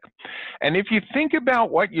pandemic. And if you think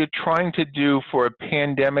about what you're trying to do for a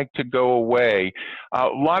pandemic to go away, a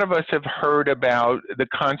lot of us have heard about the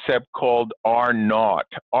concept called R0.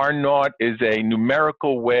 R0 is a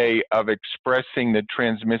numerical way of expressing the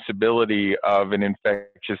transmissibility of an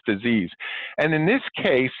infectious disease. And in this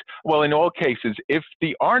case, well, in all cases, if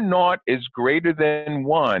the R0 is greater than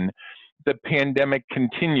 1, the pandemic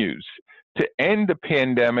continues. To end the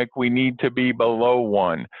pandemic, we need to be below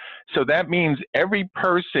 1. So that means every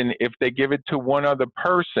person, if they give it to one other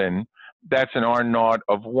person, that's an R0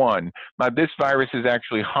 of 1. Now, this virus is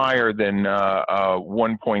actually higher than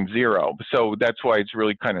 1.0, so that's why it's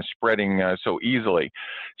really kind of spreading so easily.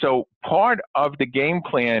 So part of the game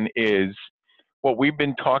plan is what we've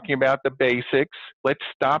been talking about, the basics. Let's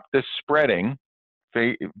stop the spreading,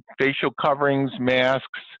 facial coverings, masks,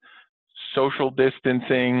 social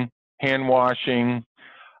distancing, hand washing,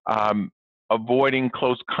 avoiding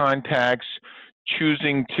close contacts,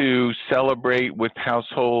 choosing to celebrate with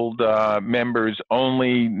household members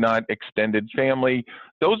only, not extended family.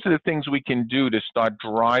 Those are the things we can do to start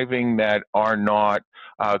driving that R0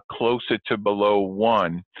 closer to below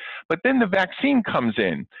 1. But then the vaccine comes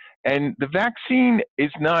in, and the vaccine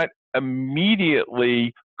is not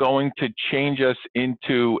immediately going to change us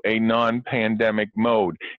into a non-pandemic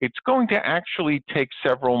mode. It's going to actually take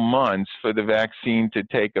several months for the vaccine to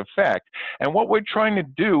take effect. And what we're trying to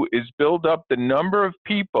do is build up the number of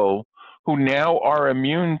people who now are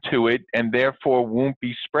immune to it and therefore won't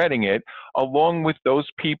be spreading it, along with those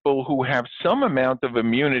people who have some amount of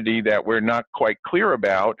immunity that we're not quite clear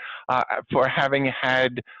about for having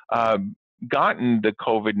had gotten the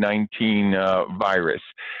COVID-19 virus.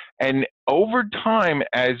 And over time,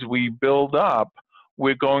 as we build up,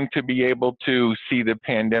 we're going to be able to see the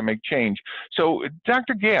pandemic change. So,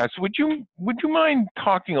 Dr. Gass, would you mind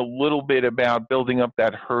talking a little bit about building up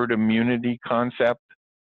that herd immunity concept?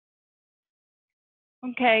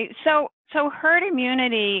 Okay, so herd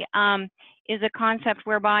immunity is a concept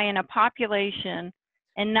whereby in a population,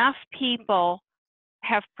 enough people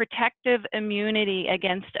have protective immunity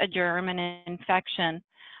against a germ and infection,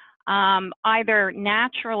 either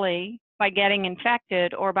naturally by getting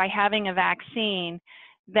infected or by having a vaccine,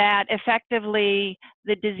 that effectively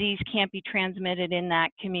the disease can't be transmitted in that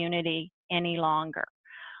community any longer.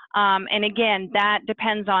 And again, that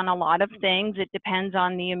depends on a lot of things. It depends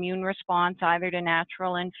on the immune response, either to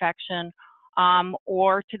natural infection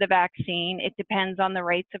or to the vaccine. It depends on the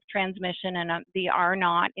rates of transmission and the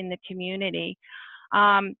R0 in the community.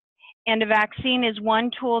 And a vaccine is one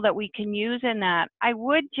tool that we can use in that. I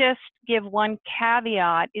would just give one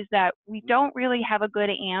caveat, is that we don't really have a good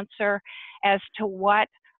answer as to what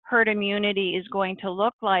herd immunity is going to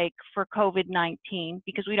look like for COVID-19,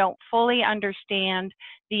 because we don't fully understand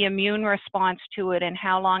the immune response to it and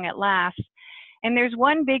how long it lasts. And there's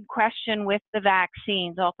one big question with the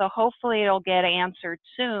vaccines, although hopefully it'll get answered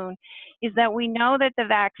soon, is that we know that the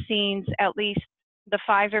vaccines, at least the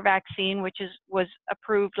Pfizer vaccine, which was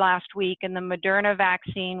approved last week, and the Moderna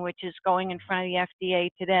vaccine, which is going in front of the FDA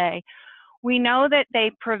today, we know that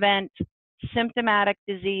they prevent symptomatic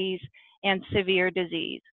disease and severe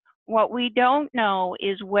disease. What we don't know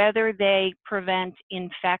is whether they prevent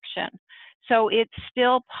infection. So it's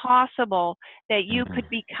still possible that you could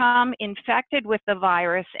become infected with the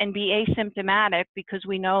virus and be asymptomatic, because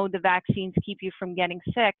we know the vaccines keep you from getting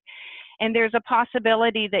sick. And there's a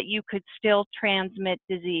possibility that you could still transmit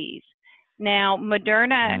disease. Now,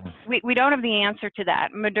 Moderna, we don't have the answer to that.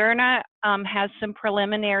 Moderna has some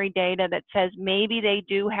preliminary data that says maybe they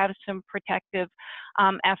do have some protective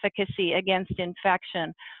efficacy against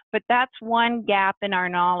infection, but that's one gap in our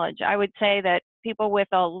knowledge. I would say that people with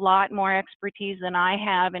a lot more expertise than I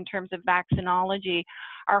have in terms of vaccinology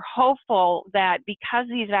are hopeful that because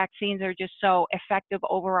these vaccines are just so effective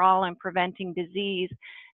overall in preventing disease,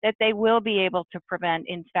 that they will be able to prevent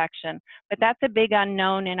infection. But that's a big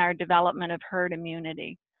unknown in our development of herd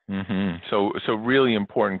immunity. So really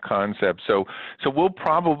important concept. So we'll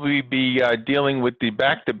probably be dealing with the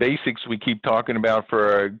back to basics we keep talking about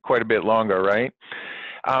for quite a bit longer, right?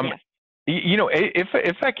 Yes. You know,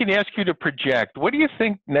 if I can ask you to project, what do you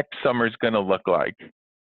think next summer is going to look like?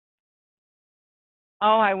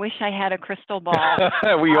 Oh, I wish I had a crystal ball.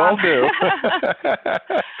 We all do.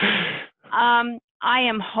 I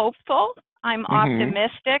am hopeful. I'm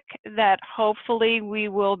optimistic that hopefully we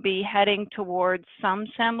will be heading towards some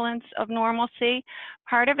semblance of normalcy.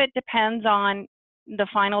 Part of it depends on the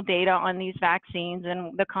final data on these vaccines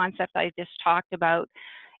and the concept I just talked about.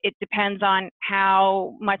 It depends on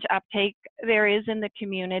how much uptake there is in the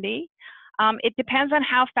community. It depends on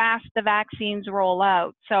how fast the vaccines roll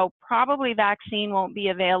out. So probably vaccine won't be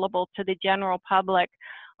available to the general public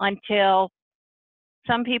until,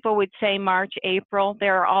 some people would say March, April.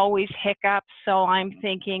 There are always hiccups, so I'm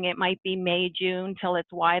thinking it might be May, June till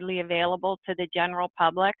it's widely available to the general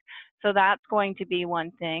public. So that's going to be one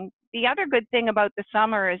thing. The other good thing about the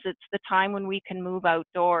summer is it's the time when we can move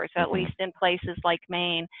outdoors, at least in places like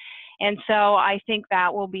Maine. And so I think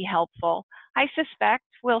that will be helpful. I suspect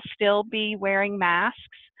we'll still be wearing masks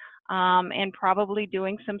and probably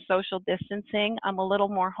doing some social distancing. I'm a little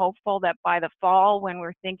more hopeful that by the fall, when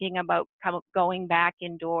we're thinking about going back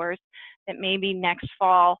indoors, that maybe next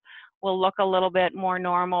fall will look a little bit more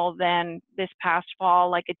normal than this past fall,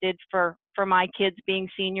 like it did for my kids being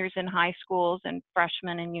seniors in high schools and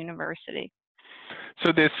freshmen in university.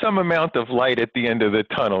 So there's some amount of light at the end of the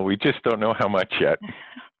tunnel. We just don't know how much yet.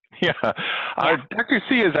 Yeah. Dr.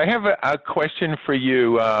 Sears, I have a question for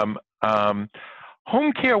you.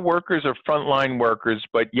 Home care workers are frontline workers,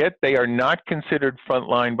 but yet they are not considered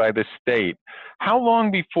frontline by the state. How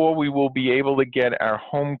long before we will be able to get our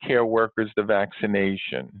home care workers the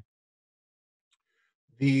vaccination?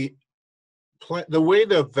 The way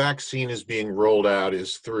the vaccine is being rolled out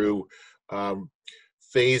is through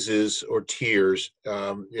phases or tiers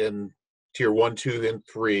in tier 1, 2, and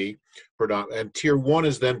 3. And tier 1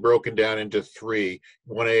 is then broken down into 3,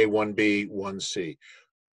 1A, 1B, 1C.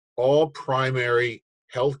 All primary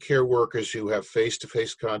healthcare workers who have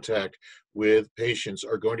face-to-face contact with patients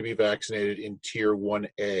are going to be vaccinated in tier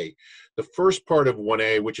 1A. The first part of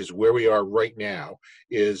 1A, which is where we are right now,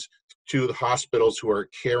 is to the hospitals who are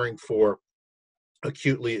caring for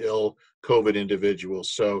acutely ill COVID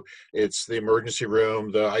individuals. So it's the emergency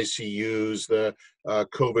room, the ICUs, the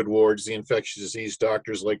COVID wards, the infectious disease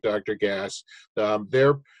doctors like Dr. Gass.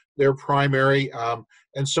 They're primary.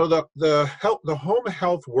 And so the home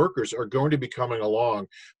health workers are going to be coming along,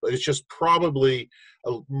 but it's just probably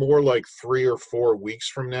more like 3 or 4 weeks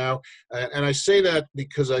from now. And I say that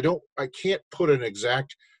because I can't put an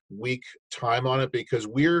exact week time on it, because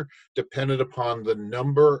we're dependent upon the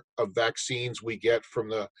number of vaccines we get from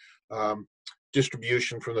the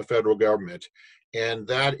distribution from the federal government. And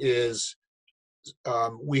that is,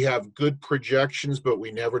 we have good projections, but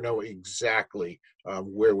we never know exactly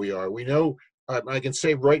where we are. We know, I can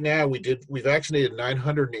say right now, we vaccinated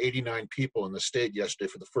 989 people in the state yesterday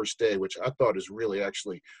for the first day, which I thought is really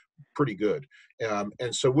actually pretty good.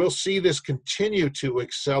 And so we'll see this continue to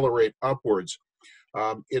accelerate upwards.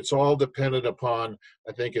 It's all dependent upon,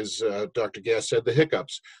 I think, as Dr. Gass said, the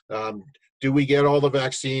hiccups. Do we get all the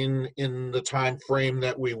vaccine in the time frame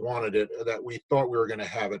that we wanted it, that we thought we were going to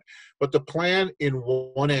have it? But the plan in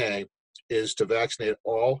 1A is to vaccinate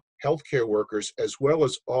all healthcare workers as well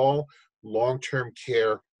as all long-term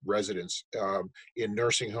care residents in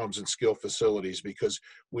nursing homes and skilled facilities, because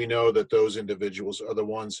we know that those individuals are the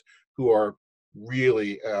ones who are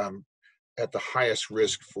really at the highest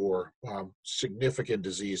risk for significant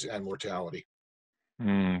disease and mortality.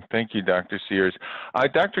 Thank you, Dr. Sears.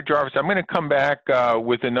 Dr. Jarvis, I'm going to come back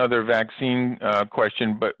with another vaccine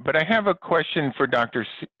question, but I have a question for Dr.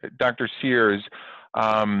 Sears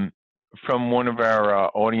from one of our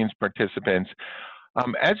audience participants.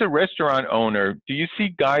 As a restaurant owner, do you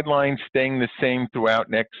see guidelines staying the same throughout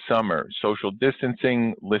next summer? Social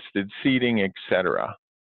distancing, listed seating, etc.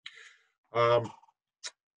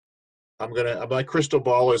 My crystal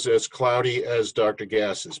ball is as cloudy as Dr.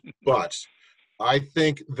 Gass's, but I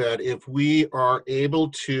think that if we are able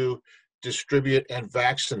to distribute and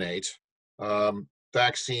vaccinate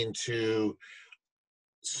vaccine to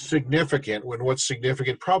significant, when what's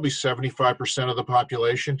significant, probably 75% of the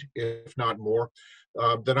population, if not more,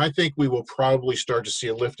 then I think we will probably start to see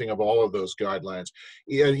a lifting of all of those guidelines.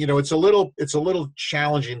 Yeah, it's a little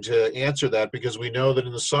challenging to answer that because we know that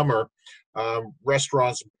in the summer,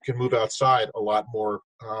 restaurants can move outside a lot more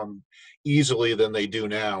easily than they do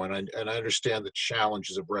now, and I understand the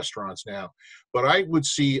challenges of restaurants now. But I would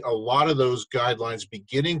see a lot of those guidelines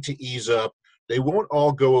beginning to ease up. They won't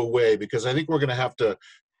all go away because I think we're going to have to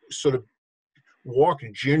sort of walk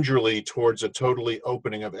gingerly towards a totally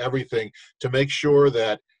opening of everything to make sure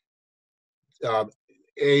that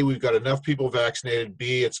A, we've got enough people vaccinated,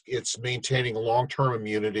 B, it's maintaining long-term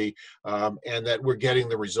immunity, and that we're getting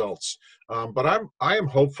the results. But I am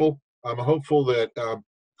hopeful. I'm hopeful that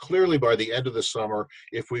clearly by the end of the summer,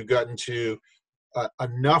 if we've gotten to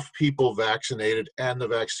enough people vaccinated and the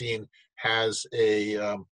vaccine has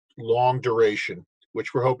a long duration,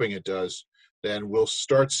 which we're hoping it does, then we'll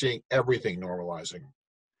start seeing everything normalizing.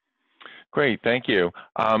 Great, thank you.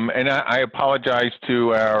 And I apologize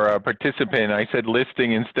to our participant. I said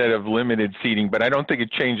listing instead of limited seating, but I don't think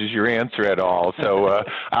it changes your answer at all. So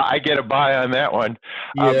I get a buy on that one.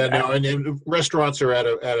 Yeah, no, and restaurants are at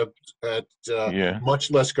yeah.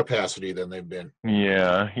 much less capacity than they've been.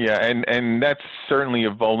 Yeah, and that's certainly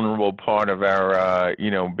a vulnerable part of our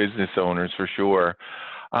business owners for sure.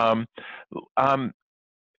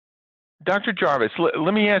 Dr. Jarvis,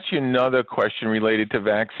 let me ask you another question related to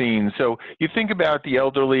vaccines. So you think about the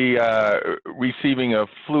elderly receiving a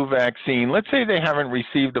flu vaccine. Let's say they haven't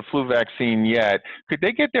received a flu vaccine yet. Could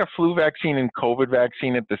they get their flu vaccine and COVID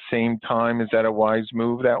vaccine at the same time? Is that a wise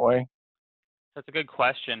move that way? That's a good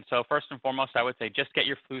question. So first and foremost, I would say just get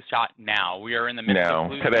your flu shot now. We are in the midst now,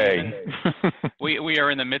 of flu today. season. We are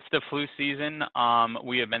in the midst of flu season.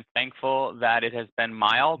 We have been thankful that it has been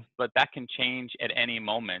mild, but that can change at any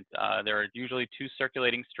moment. There are usually two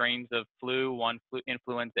circulating strains of flu, one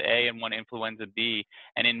influenza A and one influenza B.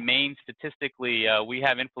 And in Maine, statistically, we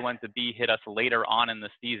have influenza B hit us later on in the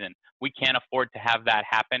season. We can't afford to have that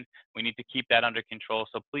happen. We need to keep that under control.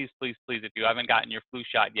 So please, please, please, if you haven't gotten your flu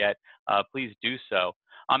shot yet, please do so.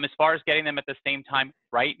 As far as getting them at the same time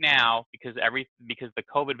right now, because the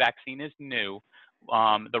COVID vaccine is new,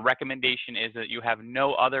 the recommendation is that you have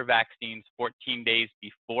no other vaccines 14 days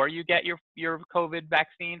before you get your COVID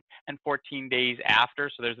vaccine and 14 days after.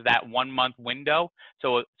 So there's that 1 month window.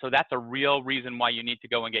 So that's a real reason why you need to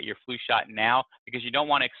go and get your flu shot now, because you don't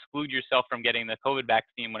want to exclude yourself from getting the COVID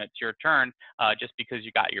vaccine when it's your turn, just because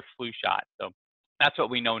you got your flu shot. So that's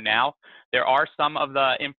what we know now. There are some of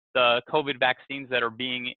the COVID vaccines that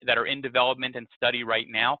are in development and study right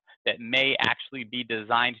now that may actually be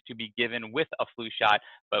designed to be given with a flu shot,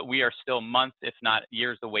 but we are still months, if not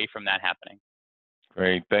years, away from that happening.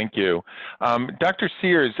 Great, thank you. Dr.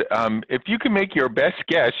 Sears, if you can make your best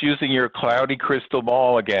guess using your cloudy crystal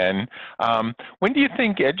ball again, when do you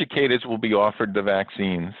think educators will be offered the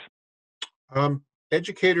vaccines?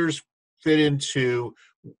 Educators fit into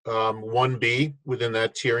 1B within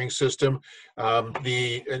that tiering system.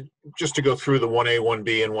 Just to go through the 1A,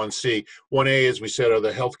 1B, and 1C. 1A, as we said, are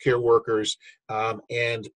the healthcare workers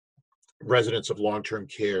and residents of long-term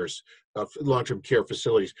care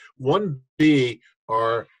facilities. 1B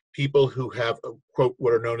are people who have, quote,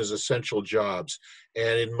 what are known as essential jobs.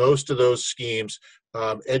 And in most of those schemes,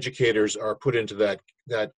 educators are put into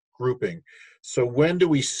that grouping. So when do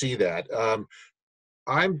we see that?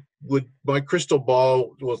 My crystal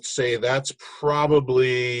ball will say that's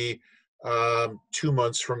probably 2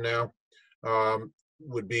 months from now.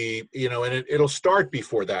 Would be, and it'll start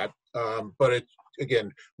before that. But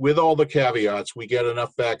again, with all the caveats, we get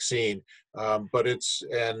enough vaccine, and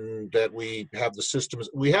that we have the systems.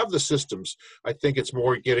 We have the systems. I think it's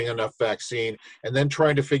more getting enough vaccine and then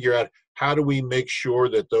trying to figure out how do we make sure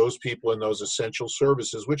that those people in those essential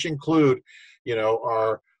services, which include,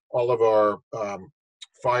 all of our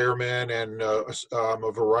firemen and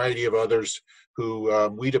a variety of others who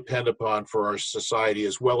we depend upon for our society,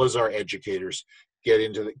 as well as our educators, get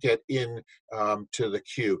into the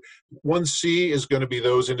queue. 1C is going to be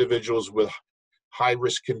those individuals with high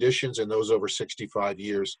risk conditions and those over 65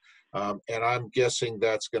 years. And I'm guessing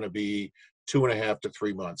that's going to be 2.5 to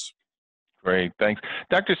 3 months. Great, thanks.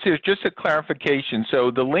 Dr. Sears, just a clarification.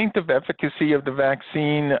 So the length of efficacy of the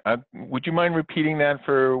vaccine, would you mind repeating that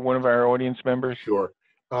for one of our audience members? Sure.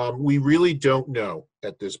 We really don't know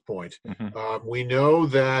at this point. Mm-hmm. We know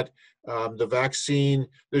that the vaccine,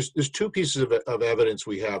 there's two pieces of evidence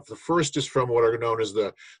we have. The first is from what are known as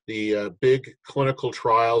the big clinical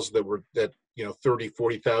trials that 30,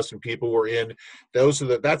 40,000 people were in. That's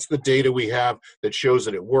the data we have that shows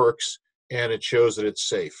that it works and it shows that it's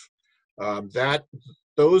safe.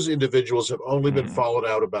 Those individuals have only been followed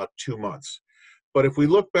out about 2 months. But if we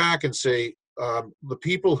look back and say, the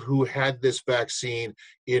people who had this vaccine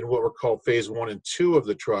in what were called phase 1 and 2 of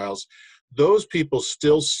the trials, those people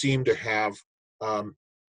still seem to have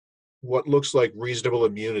what looks like reasonable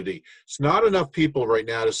immunity. It's not enough people right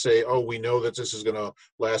now to say, oh, we know that this is going to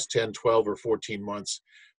last 10, 12, or 14 months.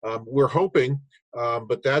 We're hoping,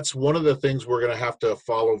 but that's one of the things we're going to have to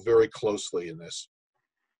follow very closely in this.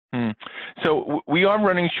 So we are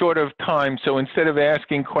running short of time. So instead of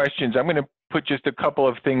asking questions, I'm going to put just a couple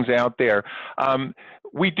of things out there.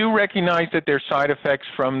 We do recognize that there's side effects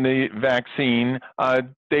from the vaccine.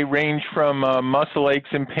 They range from muscle aches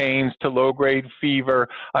and pains to low-grade fever.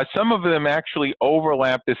 Some of them actually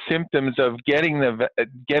overlap the symptoms of getting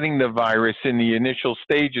the virus in the initial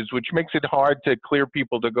stages, which makes it hard to clear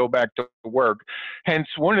people to go back to work. Hence,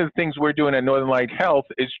 one of the things we're doing at Northern Light Health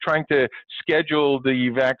is trying to schedule the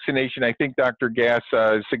vaccination. I think Dr. Gass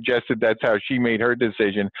suggested that's how she made her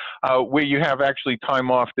decision, where you have actually time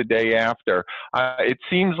off the day after. It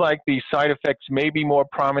seems like the side effects may be more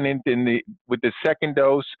prominent with the second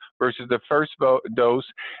dose versus the first dose,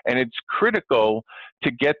 and it's critical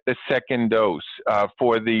to get the second dose.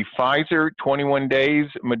 For the Pfizer, 21 days,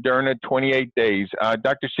 Moderna, 28 days.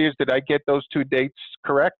 Dr. Sears, did I get those two dates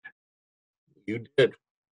correct? You did.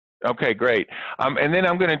 Okay, great. And then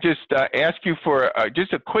I'm going to just ask you for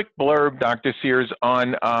just a quick blurb, Dr. Sears,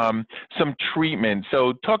 on some treatment.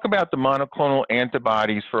 So talk about the monoclonal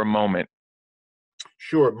antibodies for a moment.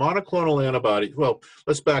 Sure. Monoclonal antibodies. Well,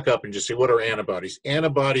 let's back up and just say, what are antibodies?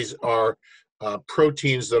 Antibodies are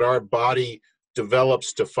proteins that our body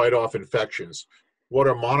develops to fight off infections. What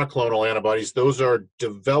are monoclonal antibodies? Those are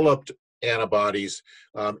developed antibodies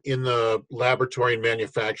in the laboratory and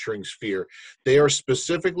manufacturing sphere. They are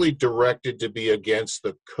specifically directed to be against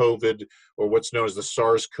the COVID, or what's known as the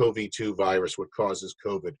SARS-CoV-2 virus, what causes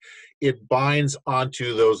COVID. It binds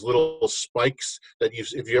onto those little spikes that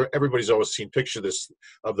everybody's always seen picture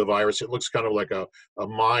of the virus. It looks kind of like a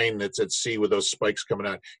mine that's at sea with those spikes coming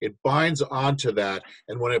out. It binds onto that,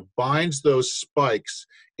 and when it binds those spikes,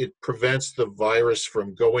 it prevents the virus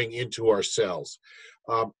from going into our cells.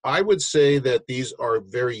 I would say that these are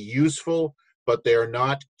very useful, but they are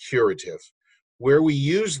not curative. Where we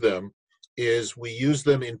use them is we use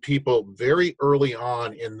them in people very early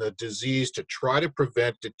on in the disease to try to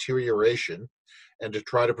prevent deterioration and to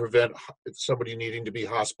try to prevent somebody needing to be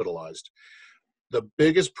hospitalized. The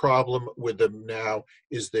biggest problem with them now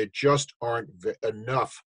is there just aren't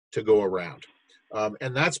enough to go around.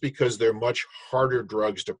 And that's because they're much harder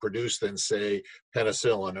drugs to produce than, say,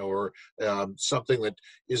 penicillin or something that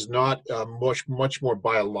is not much more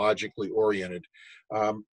biologically oriented.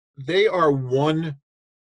 They are one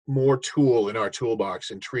more tool in our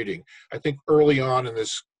toolbox in treating. I think early on in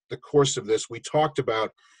the course of this, we talked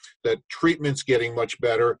about that treatment's getting much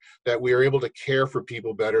better, that we are able to care for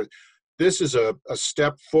people better. This is a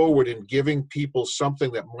step forward in giving people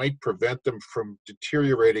something that might prevent them from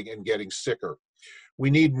deteriorating and getting sicker. We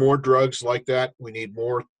need more drugs like that. We need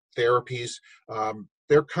more therapies.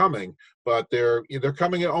 They're coming, but they're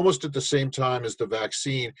coming almost at the same time as the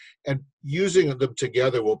vaccine, and using them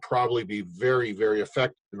together will probably be very, very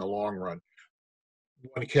effective in the long run.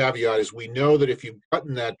 One caveat is we know that if you've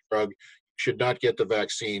gotten that drug, you should not get the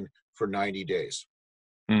vaccine for 90 days.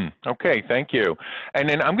 Okay, thank you. And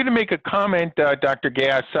then I'm going to make a comment, Dr.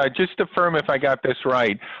 Gass, just to affirm if I got this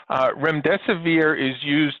right. Remdesivir is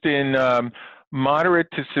used in moderate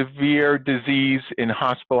to severe disease in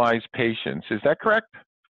hospitalized patients. Is that correct?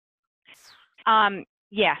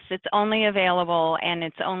 Yes, it's only available, and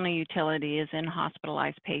its only utility is in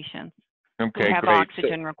hospitalized patients who have great.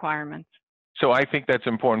 oxygen requirements. So I think that's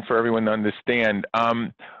important for everyone to understand.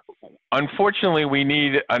 Unfortunately, we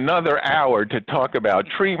need another hour to talk about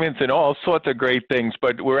treatments and all sorts of great things,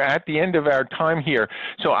 but we're at the end of our time here.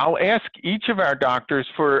 So I'll ask each of our doctors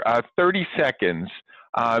for 30 seconds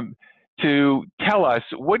to tell us,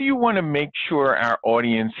 what do you want to make sure our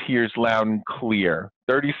audience hears loud and clear?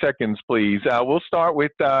 30 seconds, please. We'll start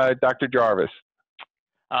with Dr. Jarvis.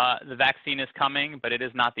 The vaccine is coming, but it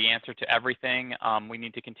is not the answer to everything. We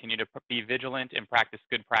need to continue to be vigilant and practice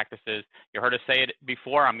good practices. You heard us say it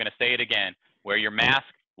before. I'm going to say it again. Wear your mask,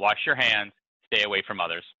 wash your hands, stay away from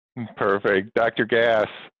others. Perfect. Dr. Gass.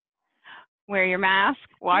 Wear your mask,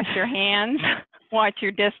 wash your hands, watch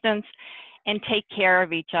your distance, and take care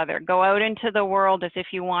of each other. Go out into the world as if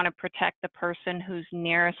you want to protect the person who's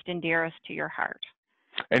nearest and dearest to your heart.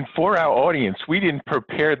 And for our audience, we didn't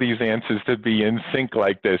prepare these answers to be in sync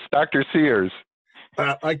like this. Dr. Sears.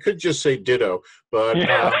 I could just say ditto, but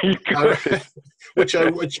yeah, which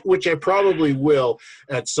I probably will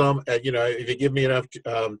at some, if you give me enough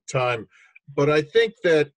time. But I think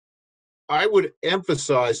that I would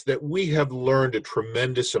emphasize that we have learned a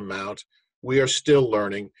tremendous amount. We are still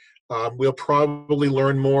learning. We'll probably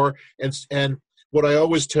learn more. And what I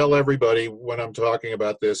always tell everybody when I'm talking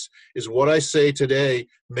about this is what I say today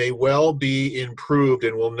may well be improved,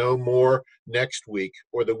 and we'll know more next week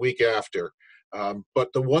or the week after.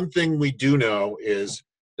 But the one thing we do know is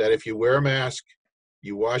that if you wear a mask,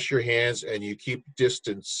 you wash your hands, and you keep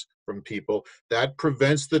distance from people, that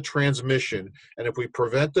prevents the transmission. And if we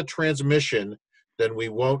prevent the transmission, then we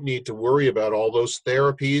won't need to worry about all those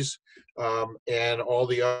therapies and all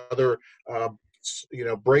the other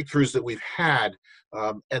breakthroughs that we've had.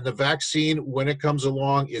 And the vaccine, when it comes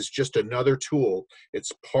along, is just another tool.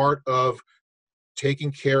 It's part of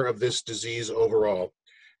taking care of this disease overall.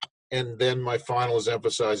 And then my final is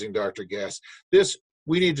emphasizing, Dr. Gass,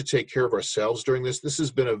 we need to take care of ourselves during this. This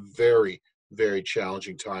has been a very, very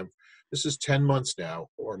challenging time. This is 10 months now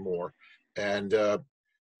or more. And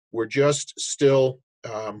we're just still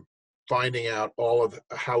finding out all of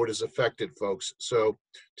how it has affected folks. So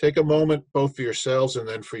take a moment, both for yourselves and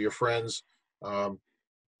then for your friends. And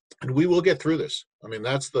we will get through this. I mean,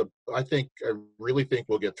 I really think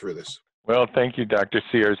we'll get through this. Well, thank you, Dr.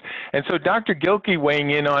 Sears. And so Dr. Gilkey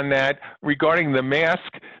weighing in on that regarding the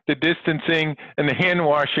mask, the distancing, and the hand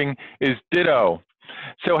washing is ditto.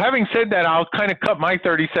 So having said that, I'll kind of cut my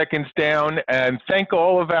 30 seconds down and thank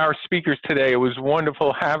all of our speakers today. It was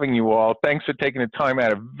wonderful having you all. Thanks for taking the time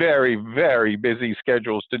out of very, very busy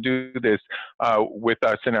schedules to do this with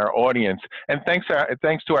us and our audience. And thanks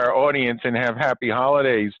to our audience, and have happy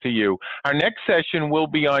holidays to you. Our next session will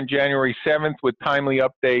be on January 7th with timely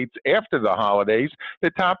updates after the holidays.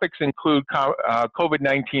 The topics include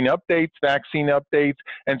COVID-19 updates, vaccine updates,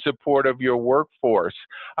 and support of your workforce.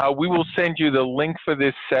 We will send you the link for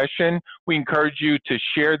this session. We encourage you to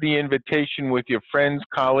share the invitation with your friends,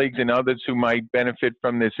 colleagues, and others who might benefit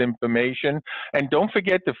from this information. And don't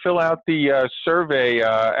forget to fill out the survey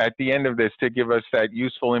at the end of this to give us that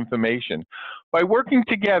useful information. By working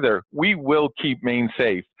together, we will keep Maine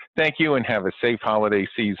safe. Thank you, and have a safe holiday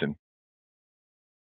season.